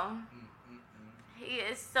 Yo. He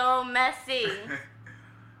is so messy.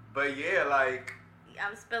 But yeah, like.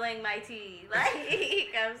 I'm spilling my tea. Like,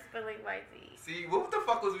 I'm spilling my tea. See, what the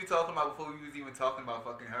fuck was we talking about before we was even talking about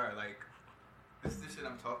fucking her? Like, this is the shit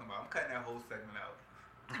I'm talking about. I'm cutting that whole segment out.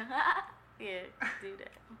 Yeah, do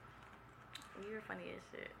that. You're funny as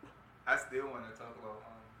shit. I still want to talk about,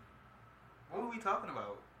 what were we talking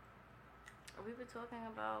about? We were talking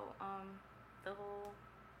about, the whole,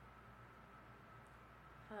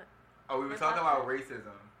 what? Oh, we were talking about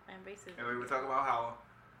racism. And racism. And we were talking about how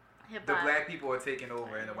hip-hop. The black people are taking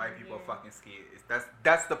over and the white people are fucking scared.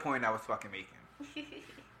 That's the point I was fucking making.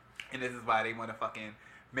 And this is why they want to fucking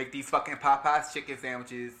make these fucking Popeyes chicken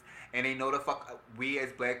sandwiches. And they know the fuck we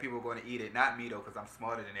as black people are going to eat it. Not me though, because I'm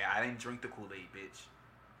smarter than that. I didn't drink the Kool-Aid, bitch.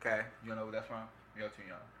 Okay? You know where that's from? You're too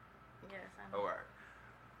young. Yes, I know. Alright.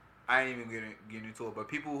 I ain't even getting into it. But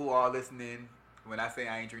people who are listening, when I say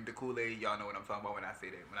I ain't drink the Kool-Aid, y'all know what I'm talking about when I say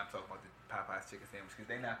that. When I'm talking about the Popeyes chicken sandwich. Because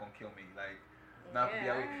they not going to kill me. Like,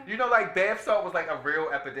 you know, like bath salt was like a real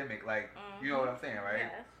epidemic. Like, you know what I'm saying, right?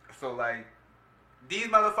 Yes. So like, these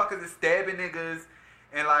motherfuckers is stabbing niggas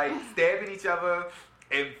and like stabbing each other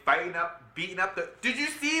and fighting up, beating up the. Did you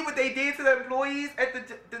see what they did to the employees at the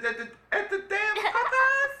damn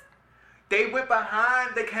Popeyes? They went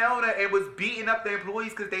behind the counter and was beating up the employees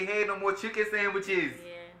because they had no more chicken sandwiches.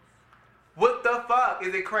 Yes. What the fuck?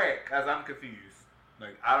 Is it crack? Cause I'm confused.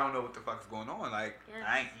 Like I don't know what the fuck's going on. Like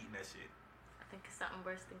I ain't eating that shit. I think it's something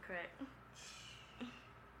worse than crack.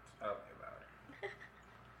 Tell me about it.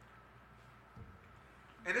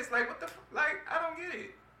 And it's like, what the like, I don't get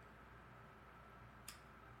it.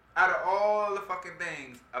 Out of all the fucking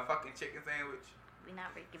things, a fucking chicken sandwich. We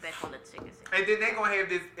not ready to get back on the chicken sandwich. And then they gonna have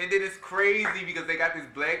this, and then it's crazy because they got this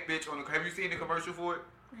black bitch on the, have you seen the commercial for it?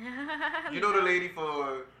 You know the lady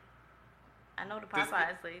for... I know the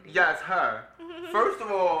Popeyes lady. Yes, her. First of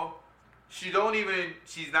all, she's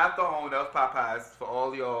not the owner of Popeyes. For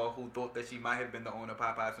all y'all who thought that she might have been the owner of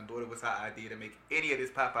Popeyes and thought it was her idea to make any of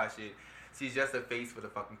this Popeye shit, she's just a face for the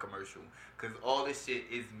fucking commercial. Because all this shit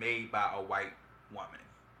is made by a white woman.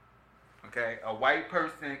 Okay? A white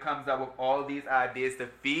person comes up with all these ideas to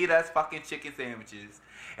feed us fucking chicken sandwiches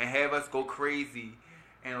and have us go crazy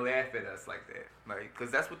and laugh at us like that. Like,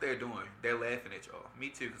 because that's what they're doing. They're laughing at y'all. Me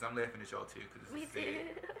too, because I'm laughing at y'all too. Cause it's Me too.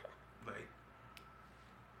 Like,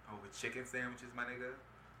 over chicken sandwiches, my nigga.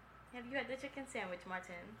 Have you had the chicken sandwich,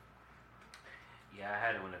 Martin? Yeah, I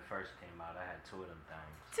had it when it first came out. I had two of them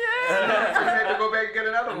things. Two? You had to go back and get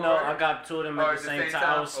another one. No, right? I got two of them at the same time.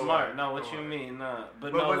 I was smart. No, what you mean? Nah.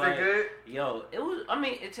 But no, was like, it good? Yo, it was, I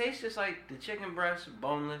mean, it tastes just like the chicken breast,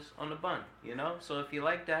 boneless, on the bun, you know? So if you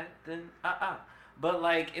like that, then But,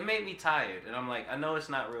 like, it made me tired. And I'm like, I know it's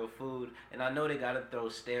not real food. And I know they got to throw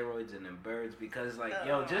steroids in them birds. Because, like,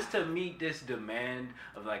 yo, just to meet this demand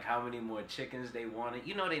of, like, how many more chickens they wanted.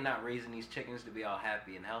 You know they not raising these chickens to be all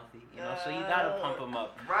happy and healthy. You know? So you got to pump them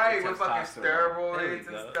up. Right, with fucking steroids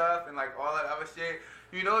and stuff. And, like, all that other shit.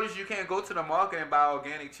 You notice you can't go to the market and buy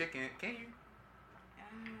organic chicken. Can you?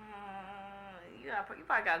 You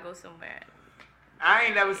probably got to go somewhere. I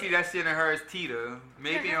ain't never see that shit in Harris Teeter.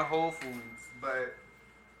 Maybe in Whole Foods. But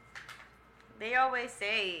they always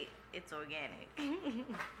say it's organic.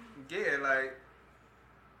 Yeah, like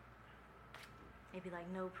It'd be like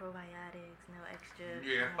no probiotics, no extra.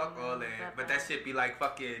 Yeah, fuck all that. But that shit be like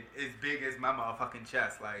fucking as big as my motherfucking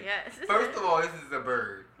chest. Like, yes. First of all, this is a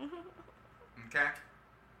bird. Okay?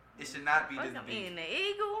 It should not be this I'm big. eating an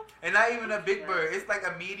eagle. And not even a big bird. It's like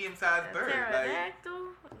a medium-sized bird.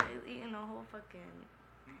 Pterodactyl. They eating a whole fucking.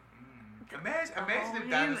 Imagine if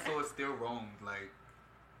dinosaurs still roamed, like,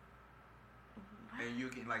 and you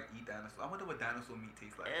can like eat dinosaurs. I wonder what dinosaur meat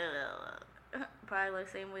tastes like. Probably like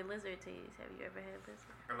same way lizard tastes. Have you ever had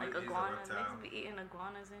lizard? Like iguanas. Niggas be eating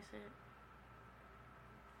iguanas and shit.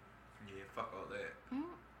 Yeah, fuck all that.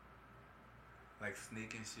 Like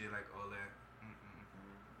snake and shit, like all that.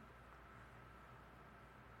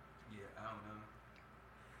 Yeah, I don't know.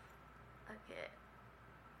 Okay.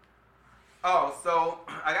 Oh, so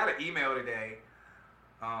I got an email today.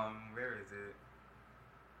 Where is it?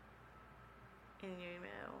 In your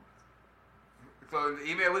email. So the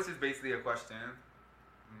email was just basically a question.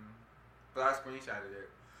 But I screenshotted it.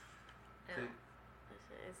 Yeah.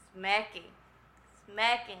 It's smacking.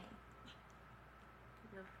 Smacking.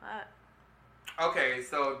 The fuck? Okay,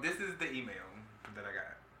 so this is the email that I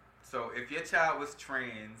got. So if your child was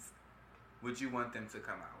trans, would you want them to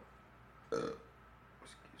come out?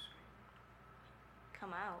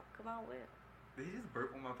 Come out. Come out where? Did he just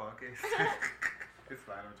burp on my podcast? It's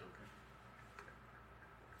fine, I'm joking.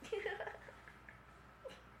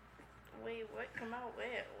 Wait, what? Come out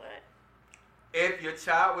where? What? If your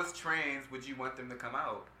child was trans, would you want them to come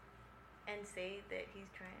out? And say that he's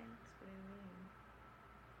trans? What do you mean?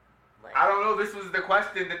 Like, I don't know. This was the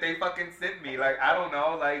question that they fucking sent me. Like, I don't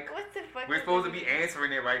know. Like, what the fuck? We're supposed to be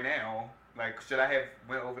answering it right now. Like, should I have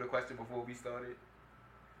went over the question before we started?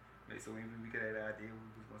 So maybe we could have an idea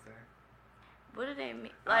what we was gonna say. What do they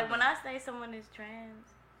mean? Like, when I say someone is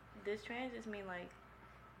trans, does trans just mean like?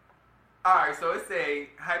 Alright, so it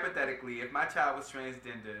say, hypothetically, if my child was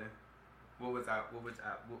transgender,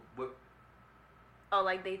 what? Oh,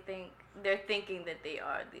 like they're thinking that they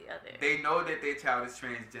are the other. They know that their child is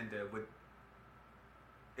transgender.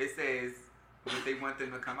 It says, would they want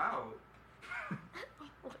them to come out?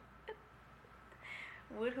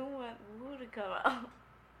 Would who to come out?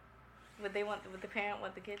 Would the parent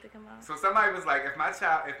want the kid to come out? So somebody was like, if my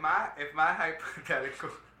hypothetical,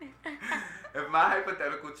 if my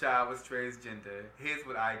hypothetical child was transgender, here's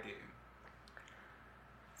what I do.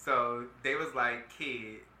 So they was like,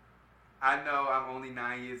 kid, I know I'm only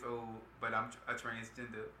 9 years old, but I'm a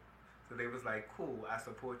transgender. So they was like, cool, I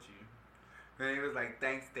support you. Then they was like,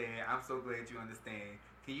 thanks, Dad. I'm so glad you understand.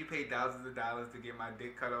 Can you pay thousands of dollars to get my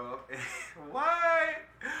dick cut off? What?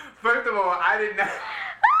 First of all, I did not.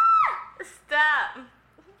 Stop.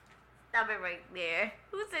 Stop it right there.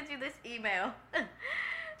 Who sent you this email?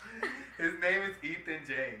 His name is Ethan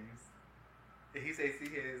James. And he says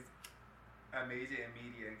he has a major in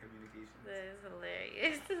media and communications. That is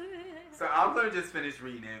hilarious. So I'm going to just finish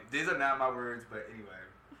reading it. These are not my words, but anyway.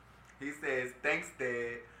 He says, thanks,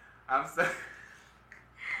 Dad. I'm so...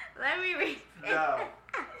 Let me read it. No.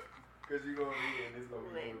 Because you're going to read it and it's going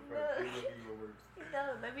to be even worse.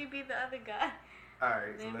 No, let me be the other guy.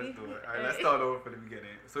 Alright, so let's do it. Alright, let's start over from the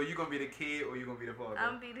beginning. So you going to be the kid or you going to be the father?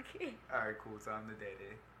 I'm be the kid. Alright, cool. So I'm the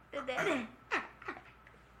daddy. The daddy.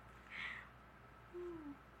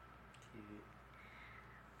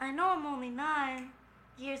 I know I'm only 9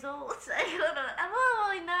 years old. Hold on. I'm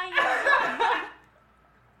only 9 years old.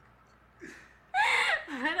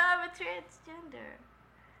 But I'm a transgender.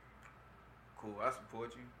 Cool, I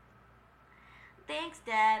support you. Thanks,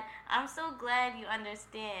 Dad. I'm so glad you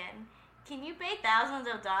understand. Can you pay thousands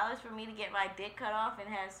of dollars for me to get my dick cut off and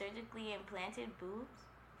have surgically implanted boobs?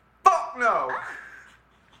 Fuck no!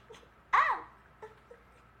 Oh!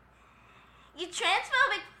 You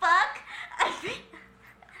transphobic fuck!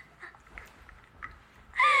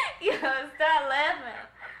 Yo, stop laughing.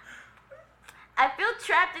 I feel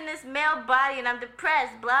trapped in this male body and I'm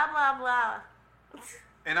depressed, blah, blah, blah.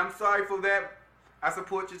 And I'm sorry for that. I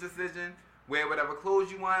support your decision. Wear whatever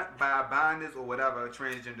clothes you want, buy binders or whatever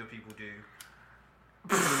transgender people do.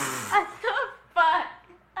 What the fuck?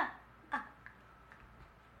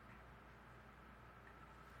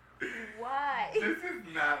 Why? This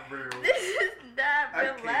is not real. This is not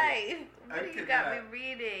real can't. life. What I do you got me cannot.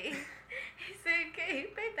 reading? He said, can you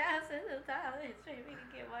pay thousands of dollars for me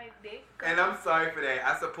to get my dick cut? And I'm sorry for that.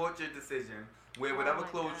 I support your decision. Wear whatever my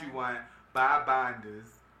clothes God. you want, buy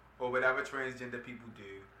binders or whatever transgender people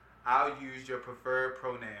do. I'll use your preferred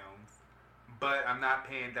pronouns, but I'm not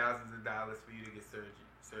paying thousands of dollars for you to get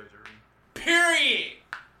surgery. Period.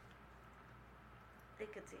 They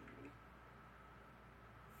continue.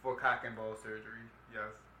 For cock and ball surgery, yes.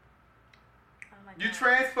 Oh my You God.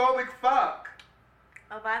 transphobic fuck.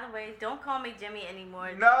 Oh, by the way, don't call me Jimmy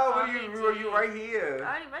anymore. No, call me you right here. I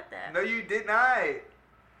already read that. No, you did not.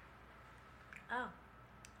 Oh.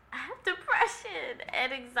 I have depression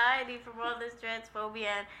and anxiety from all this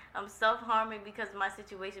transphobia, and I'm self-harming because of my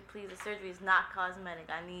situation. Please, the surgery is not cosmetic.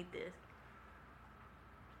 I need this.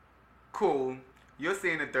 Cool. You're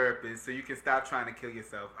seeing a therapist, so you can stop trying to kill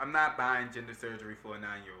yourself. I'm not buying gender surgery for a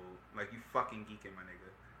 9-year-old. Like, you fucking geeking, my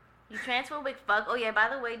nigga. You transphobic fuck. Oh, yeah, by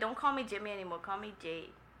the way, don't call me Jimmy anymore. Call me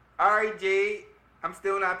Jade. Alright, Jade. I'm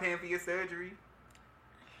still not paying for your surgery.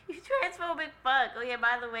 You transphobic fuck. Oh, yeah,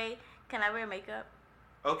 by the way, can I wear makeup?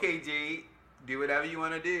 Okay, Jade. Do whatever you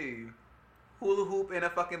want to do. Hula hoop in a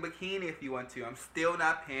fucking bikini if you want to. I'm still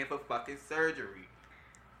not paying for fucking surgery.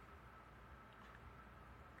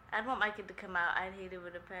 I'd want my kid to come out. I'd hate it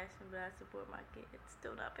with a passion, but I support my kid. It's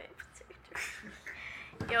still not paying for surgery.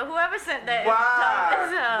 Yo, whoever sent that.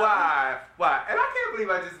 Why? And I can't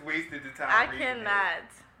believe I just wasted the time. I cannot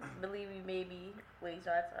believe you made me waste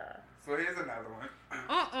our time. So here's another one.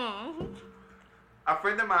 A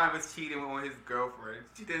friend of mine was cheating on his girlfriend.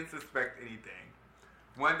 She didn't suspect anything.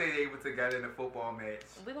 One day they were together in a football match.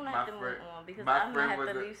 We're gonna have to move on because I'm gonna have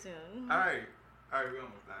to leave soon. Alright, we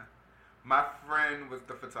almost done. My friend was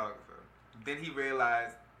the photographer. Then he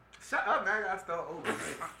realized, shut up, now I gotta start over.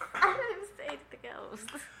 I didn't even say anything else.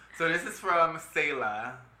 So this is from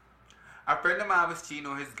Selah. A friend of mine was cheating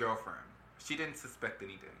on his girlfriend. She didn't suspect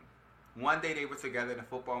anything. One day they were together in a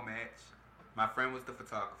football match. My friend was the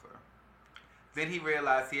photographer. Then he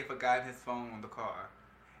realized he had forgotten his phone on the car.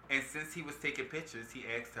 And since he was taking pictures, he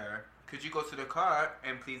asked her, could you go to the car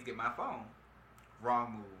and please get my phone?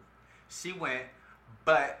 Wrong move. She went,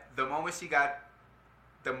 but the moment she got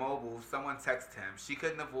the mobile, someone texted him. She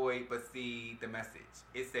couldn't avoid but see the message.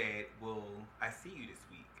 It said, will I see you this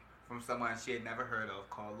week? From someone she had never heard of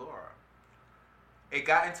called Laura. It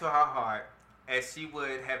got into her heart, as she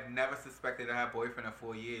would have never suspected that her boyfriend of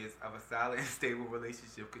 4 years of a solid and stable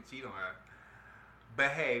relationship could cheat on her.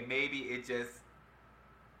 But hey, maybe it just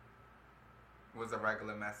was a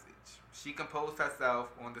regular message. She composed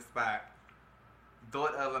herself on the spot,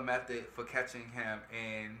 thought of a method for catching him,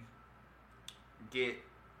 and get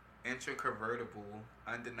incontrovertible,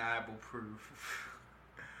 undeniable proof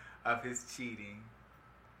of his cheating.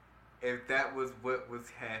 If that was what was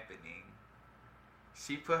happening,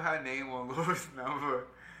 she put her name on Laura's number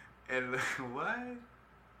and what?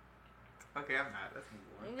 Okay, I'm not. Let's move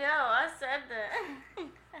on. Yo, I said that.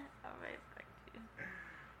 Alright, fuck you.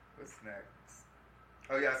 What's next?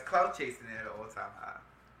 Oh yeah, it's clout chasing at an all-time high.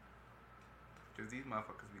 Cause these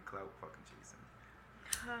motherfuckers be clout fucking chasing.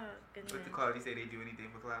 Oh, goodness. What the Claude say they do anything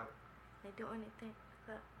for clout? They do anything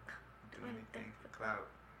for clout. Do anything for clout.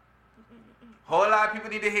 Whole lot of people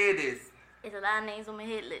need to hear this. It's a lot of names on my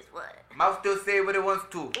hit list. What? Mouth still say what it wants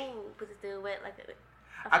to. Ooh, pussy still wet like a...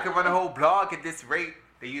 I could run a whole blog at this rate.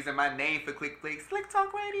 They're using my name for click. Slick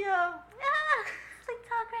Talk Radio. Ah, Slick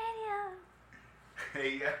Talk Radio.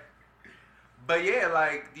 Hey, yeah. But yeah,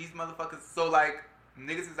 like, these motherfuckers, so like,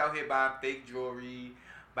 niggas is out here buying fake jewelry,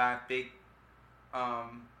 buying fake,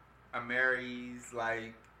 Amarys,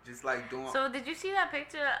 like, just like doing... So, did you see that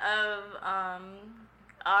picture of,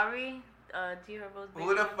 Ari? G Herbo's baby?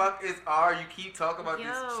 Who the fuck is R? You keep talking about Yo,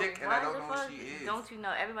 this chick and I don't know who she is. Don't you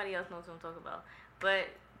know? Everybody else knows who I'm talking about. But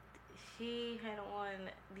she had on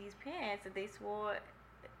these pants that they swore,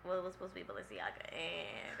 well, it was supposed to be Balenciaga,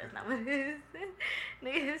 and that's not what it is.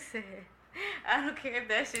 Nigga said, I don't care if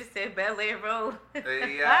that shit said Bel Air Road.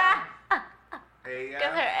 Hey, yeah. Hey, Because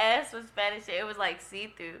yeah. her ass was fat and shit. It was like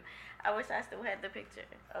see-through. I wish I still had the picture.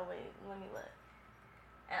 Oh, wait. Let me look.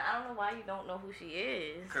 And I don't know why you don't know who she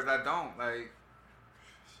is. Because I don't. Like,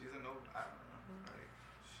 she's a no... I don't know. Like,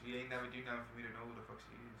 she ain't never do nothing for me to know who the fuck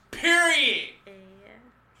she is. Period! Yeah.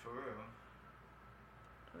 For real.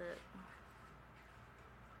 Look.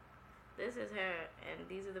 This is her, and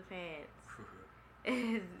these are the pants.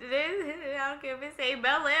 I don't care if it say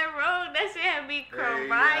Bel Air Road. That shit had me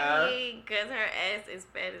crying because her ass is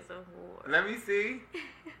fat as a whore. Let me see.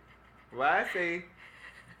 Why I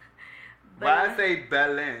say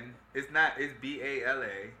Belen? It's not. It's Bala.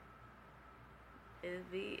 It's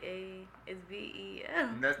B-E-L.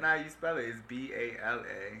 That's not how you spell it. It's Bala.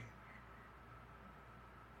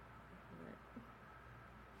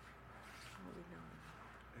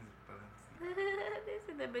 This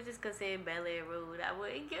is the bitches could say Bel Air Road. I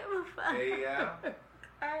wouldn't give a fuck. Hey, yeah.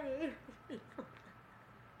 I hate people.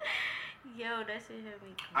 Yo, that shit hit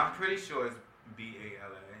me. I'm pretty sure it's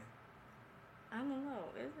Bala. I don't know.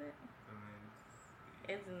 Is it?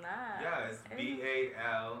 It's not. Yeah, it's Balenci.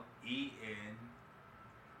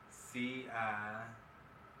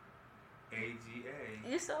 AGA.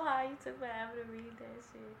 You so high, you took forever to read that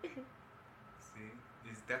shit. See?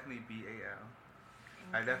 It's definitely BAL.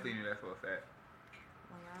 I definitely knew that for a fact.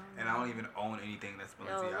 Well, And I don't even own anything that's yo,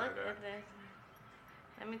 look Balenciaga. at that.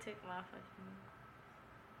 Let me take my fucking...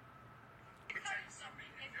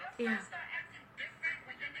 Yeah.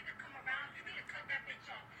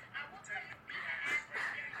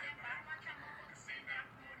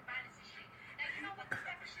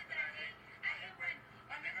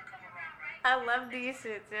 I love these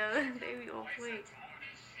shits, yo. They be on point.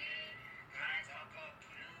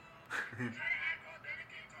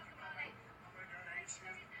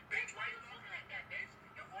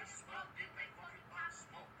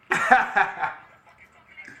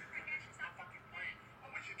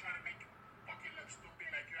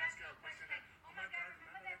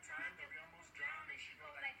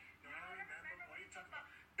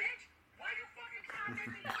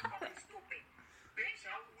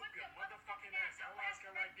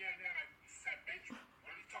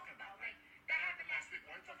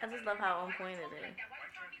 I just love how on point it is.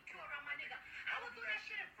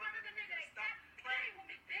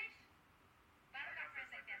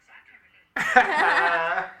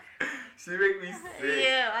 She make me sick.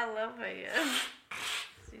 Yeah, I love her, yeah.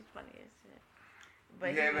 She's funny as shit.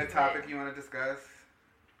 But you have a topic you want to discuss?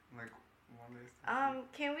 Like, one list?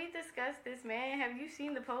 Can we discuss this man? Have you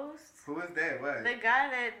seen the post? Who is that? What? The guy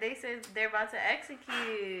that they said they're about to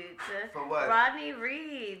execute. For what? Rodney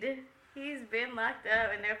Reed. He's been locked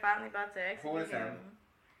up and they're finally about to execute him. Who is him?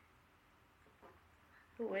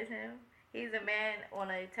 Who is him? He's a man on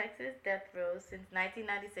a Texas death row since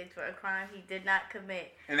 1996 for a crime he did not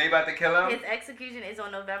commit. And they about to kill him? His execution is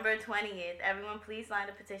on November 20th. Everyone, please sign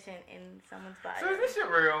a petition in someone's bio. So is this shit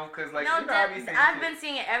real? Cause like, No, you know, I've been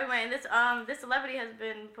seeing it everywhere, and this celebrity has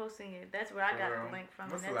been posting it. That's where I got the link from.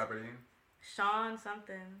 What celebrity? Sean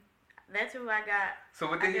something. That's who I got. So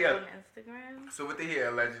what did he on Instagram? So what did he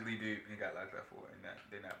allegedly do and got locked up for, and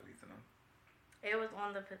they're not releasing him? It was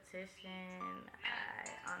on the petition. I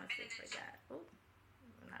honestly forgot. Ooh,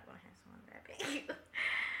 I'm not gonna have someone that big.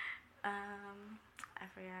 I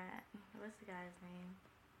forgot. What's the guy's name?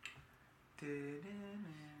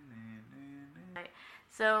 Right.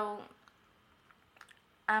 So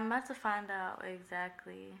I'm about to find out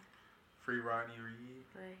exactly Free Rodney Reed.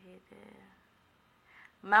 what he did.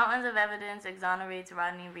 Mountains of evidence exonerates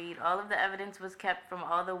Rodney Reed. All of the evidence was kept from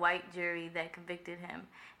all the white jury that convicted him.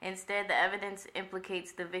 Instead, the evidence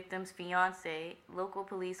implicates the victim's fiancé, local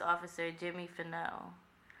police officer Jimmy Fennell,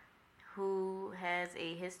 who has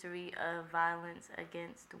a history of violence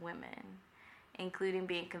against women, including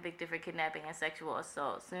being convicted for kidnapping and sexual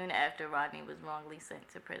assault soon after Rodney was wrongly sent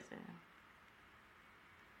to prison.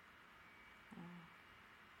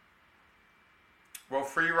 Well,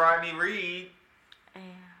 free Rodney Reed. Yeah.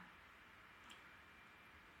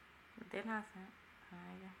 They're not sent.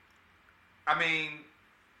 I mean,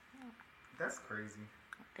 that's crazy.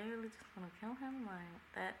 They really just gonna kill him? Like,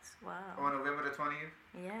 that's wow. On November the 20th?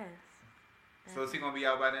 Yes. So is he gonna be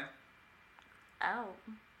out by then? Out.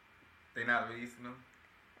 They not releasing him?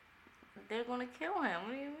 They're gonna kill him.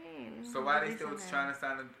 What do you mean? So why are they still trying to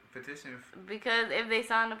sign a petition? Because if they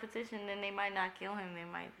sign the petition, then they might not kill him. They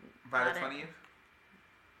might. By the 20th?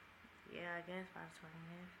 Yeah, I guess by the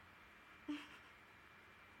 20th.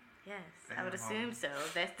 Yes, Damn, I would assume so.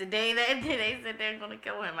 That's the day that they said they're gonna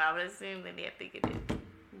kill him. I would assume that they figured it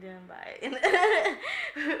done by it.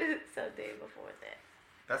 So day before that.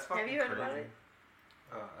 That's fucking crazy. Have you heard crazy.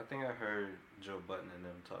 about it? I think I heard Joe Budden and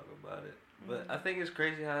them talk about it. But I think it's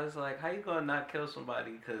crazy how it's like, how you gonna not kill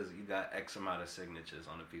somebody because you got X amount of signatures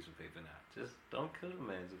on a piece of paper now? Just don't kill the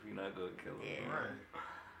man if you're not gonna kill him. Yeah. Right.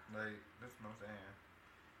 Like, that's what I'm saying.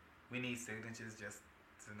 We need signatures just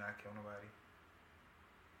to not kill nobody.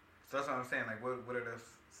 So that's what I'm saying. Like, what are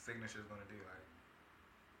those signatures gonna do? Like,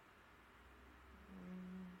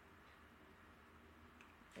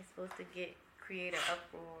 It's supposed to create an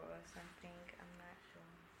uproar or something. I'm not sure.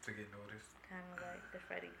 to get noticed. Kind of like the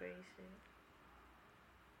Freddie Gray shit.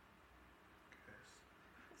 Yes.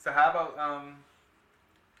 So how about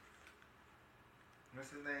what's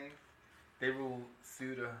his name? They ruled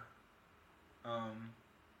Suda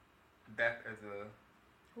death as a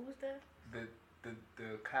Who was that? the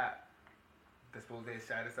cop that supposed they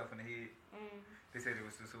shot himself in the head. They said it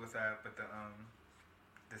was a suicide, but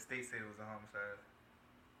the state said it was a homicide.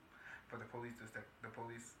 But the police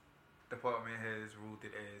department has ruled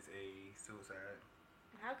it as a suicide.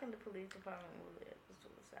 How can the police department rule it as a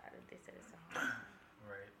suicide if they said it's a homicide?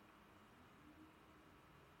 Right.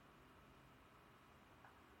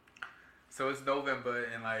 So it's November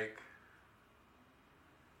and like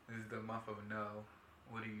this is the month of no,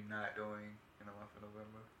 What are you not doing in the month of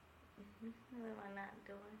November? What am I not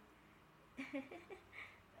doing?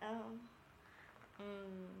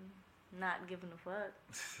 Not giving a fuck.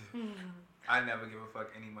 I never give a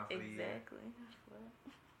fuck any month of the year. Exactly.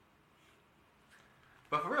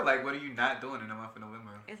 But for real, like, what are you not doing in the month of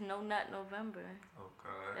November? It's no nut November. Oh,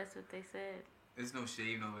 God. That's what they said. It's no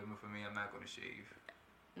shave November for me. I'm not going to shave.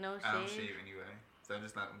 No shave? I don't shave anyway. So I'm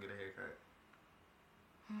just not going to get a haircut.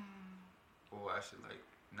 Or I should, like,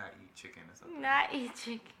 not eat chicken or something. Not eat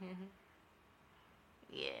chicken.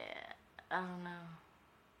 Yeah. I don't know.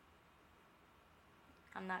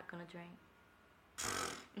 I'm not going to drink.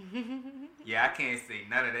 Yeah, I can't say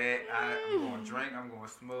none of that. I'm going to drink. I'm going to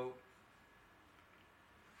smoke.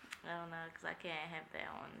 I don't know, because I can't have that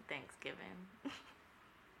on Thanksgiving.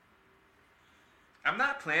 I'm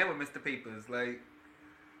not playing with Mr. Papers. Like,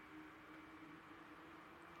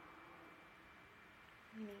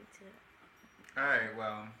 we need to. Alright,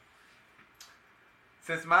 well,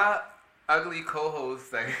 since my ugly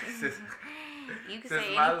co-host, like, you can since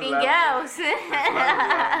say my anything lovely- else. since my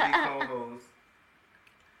lovely co-host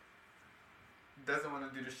doesn't want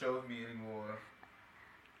to do the show with me anymore.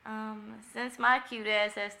 Since my cute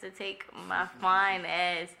ass has to take my fine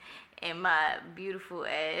ass in my beautiful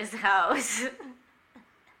ass house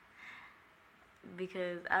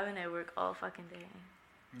because I've been at work all fucking day.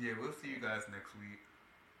 Yeah, we'll see you guys next week.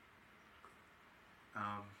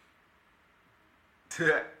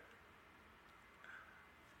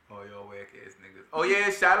 Oh, y'all whack ass niggas. Oh yeah,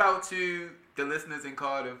 shout out to the listeners in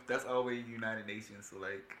Cardiff. That's always United Nations. So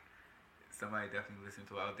like, somebody definitely listen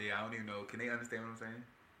to it out there. I don't even know. Can they understand what I'm saying?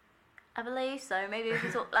 I believe so. Maybe if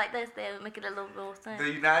you talk like this, they'll make it a little more sense.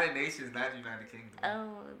 The United Nations, not the United Kingdom.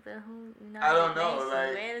 Oh, the who? United I don't know. Nations.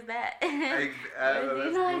 Like, where is that? Like, I don't know.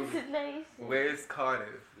 Where's the Let's United Google. Nations? Where's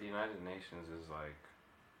Cardiff? The United Nations is like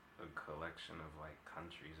a collection of like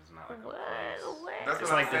countries. It's not like a What? place. Where? That's It's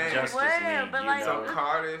what like I'm the saying. Justice Where? League. But You like- So know?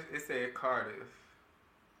 Cardiff, it said Cardiff.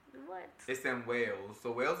 What? It's in Wales.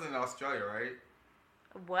 So Wales is in Australia, right?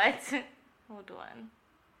 What? Hold on.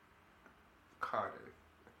 Cardiff,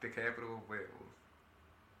 the capital of Wales.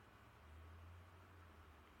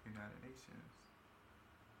 United Nations.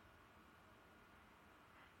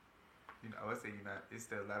 You know, I would say it's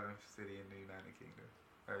the 11th city in the United Kingdom.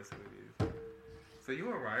 Alright, so it is. So you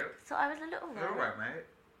alright? So I was a little You're alright, mate.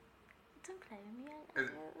 Don't play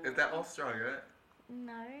with me. Is that Australia?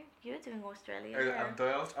 No, you're doing Australia. I'm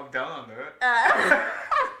down under it.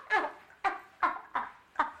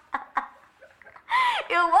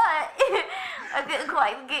 You what? I couldn't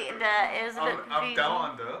quite get that. It was a bit I'm confusing.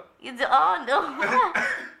 down under. You do, oh no.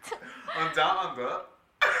 I'm down under.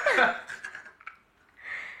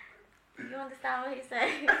 You understand what he's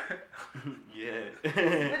saying? Yeah.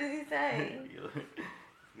 What did he say?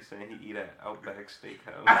 He's saying he eat at Outback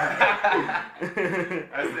Steakhouse. I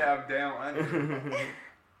said I'm down under.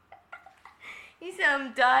 He said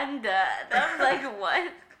I'm done. That was like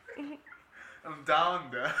what? I'm down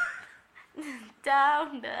under.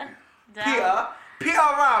 Down. Peter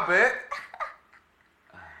Robert.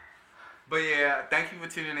 But yeah, thank you for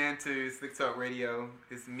tuning in to Slick Talk Radio.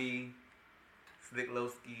 It's me, Slick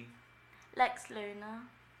Lowski. Lex Luna.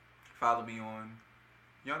 Follow me on.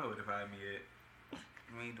 Y'all know where to find me at.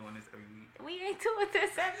 We ain't doing this every week. We ain't doing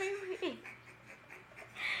this every week.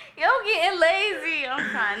 Y'all getting lazy. I'm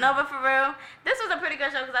trying. No, but for real, this was a pretty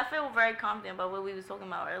good show because I feel very confident about what we was talking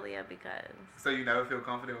about earlier because... So you never feel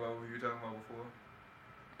confident about what you were talking about before?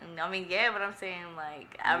 I mean, yeah, but I'm saying,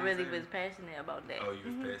 like, I really was passionate about that. Oh, you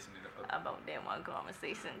was passionate about that one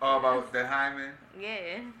conversation. Oh, about the hymen?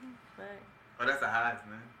 Yeah. But... Oh, that's a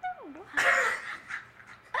Heisman.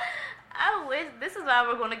 I wish this is why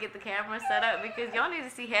we're gonna get the camera set up because y'all need to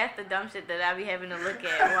see half the dumb shit that I be having to look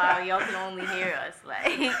at while y'all can only hear us.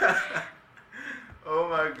 Like, oh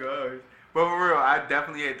my gosh! But for real, I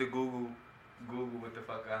definitely had to Google what the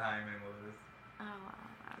fuck a hymen was. oh,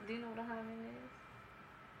 do you know what a hymen is?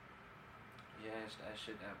 Yeah, it's that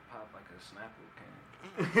shit that pop like a Snapple can.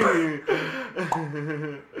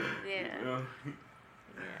 Yeah. You know?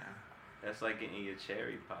 Yeah. That's like getting your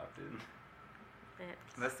cherry popped in.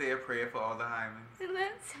 Let's say a prayer for all the hymens.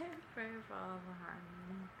 Let's say a prayer for all the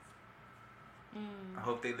hymens. I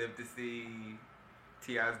hope they live to see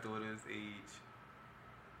T.I.'s daughter's age.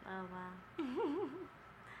 Oh wow.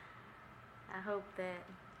 I hope that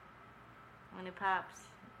when it pops,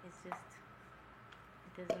 it's just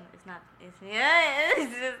it's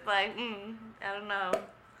just like I don't know.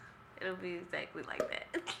 It'll be exactly like that.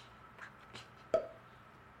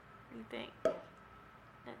 You think?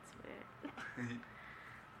 That's weird.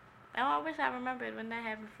 Oh, I wish I remembered when that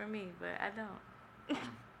happened for me, but I don't.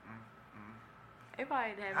 It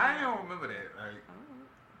probably happened. I don't remember that. Like,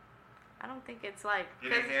 I don't think it's like.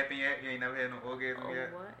 It ain't happened yet? You ain't never had no orgasm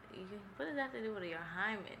yet? What? What does that have to do with your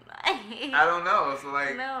hymen? Like, I don't know. So,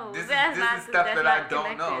 like, no, this is that's stuff that I don't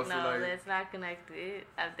connected. know. No, So, like, that's not connected.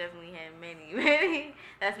 I've definitely had many.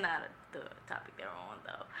 That's not the topic they're on,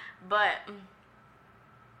 though. But,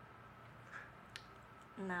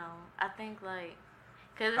 no, I think, like,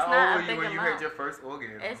 because it's not a big amount. How old were you when you had your first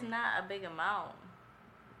orgasm? It's not a big amount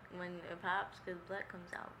when it pops, because blood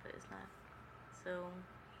comes out, but it's not. So,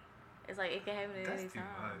 it's like, it can happen at any time.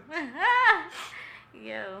 That's too much.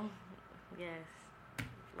 Yo, yes,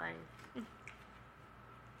 life. That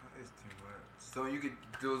is too much. So you could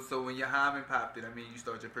do, so when your hymen popped, did I mean you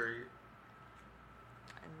start your period?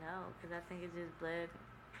 No, because I think it's just blood.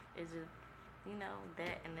 It's just,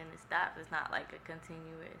 that, and then it stops. It's not like a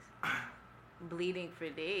continuous bleeding for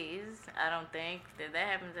days. I don't think that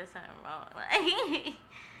happens. There's something wrong. Like,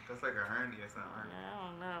 that's like a hernia or something, right? I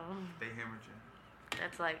don't know. They hemorrhaging.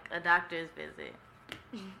 That's like a doctor's visit.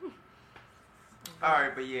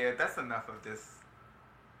 Alright, but yeah, that's enough of this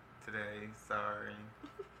today. Sorry.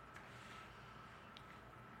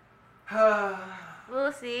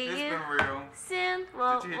 We'll see. It's been real. Soon.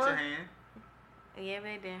 Well, did you hit your hand? Yeah, but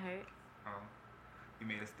it didn't hurt. Oh. You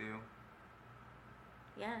made it still?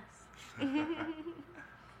 Yes.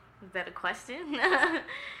 Is that a question? Alright.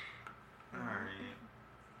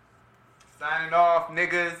 Signing off,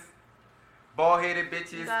 niggas. Bald-headed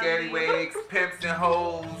bitches, scallywags, pimps, and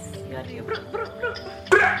hoes. You gotta do your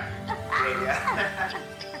Yeah.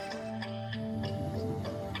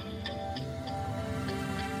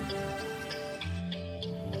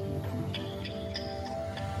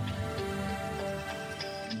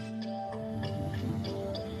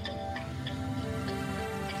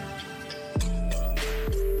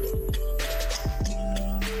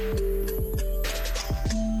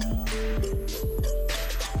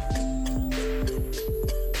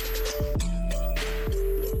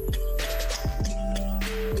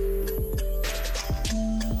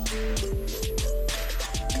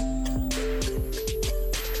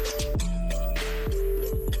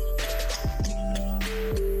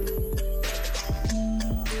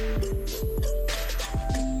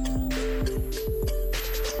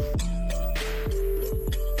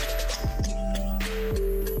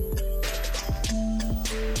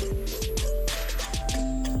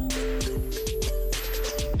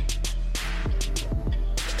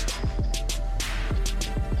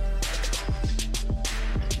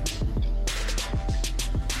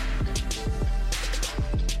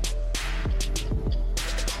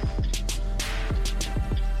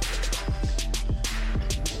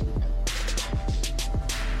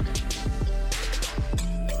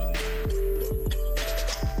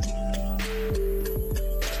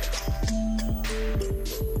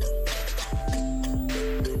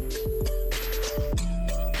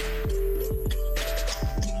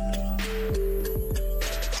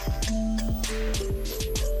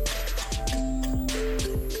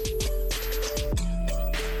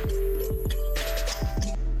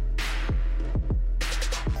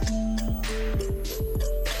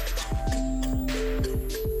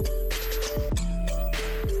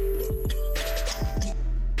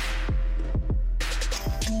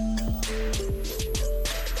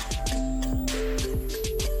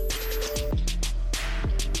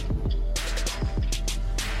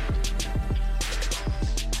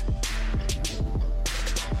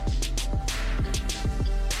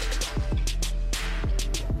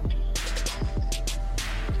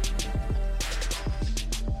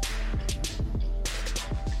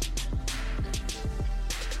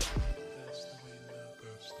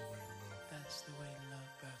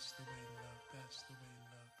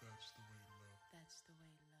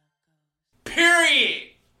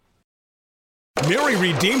 Mary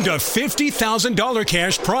redeemed a $50,000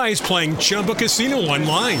 cash prize playing Chumba Casino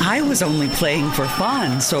online. I was only playing for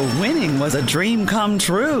fun, so winning was a dream come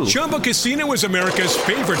true. Chumba Casino is America's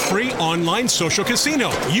favorite free online social casino.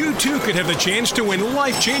 You, too, could have the chance to win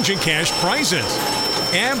life-changing cash prizes.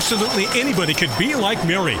 Absolutely anybody could be like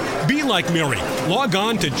Mary. Be like Mary. Log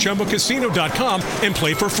on to ChumbaCasino.com and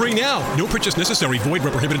play for free now. No purchase necessary. Void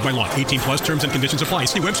where prohibited by law. 18+ terms and conditions apply.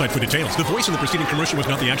 See website for details. The voice in the preceding commercial was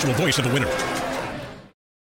not the actual voice of the winner.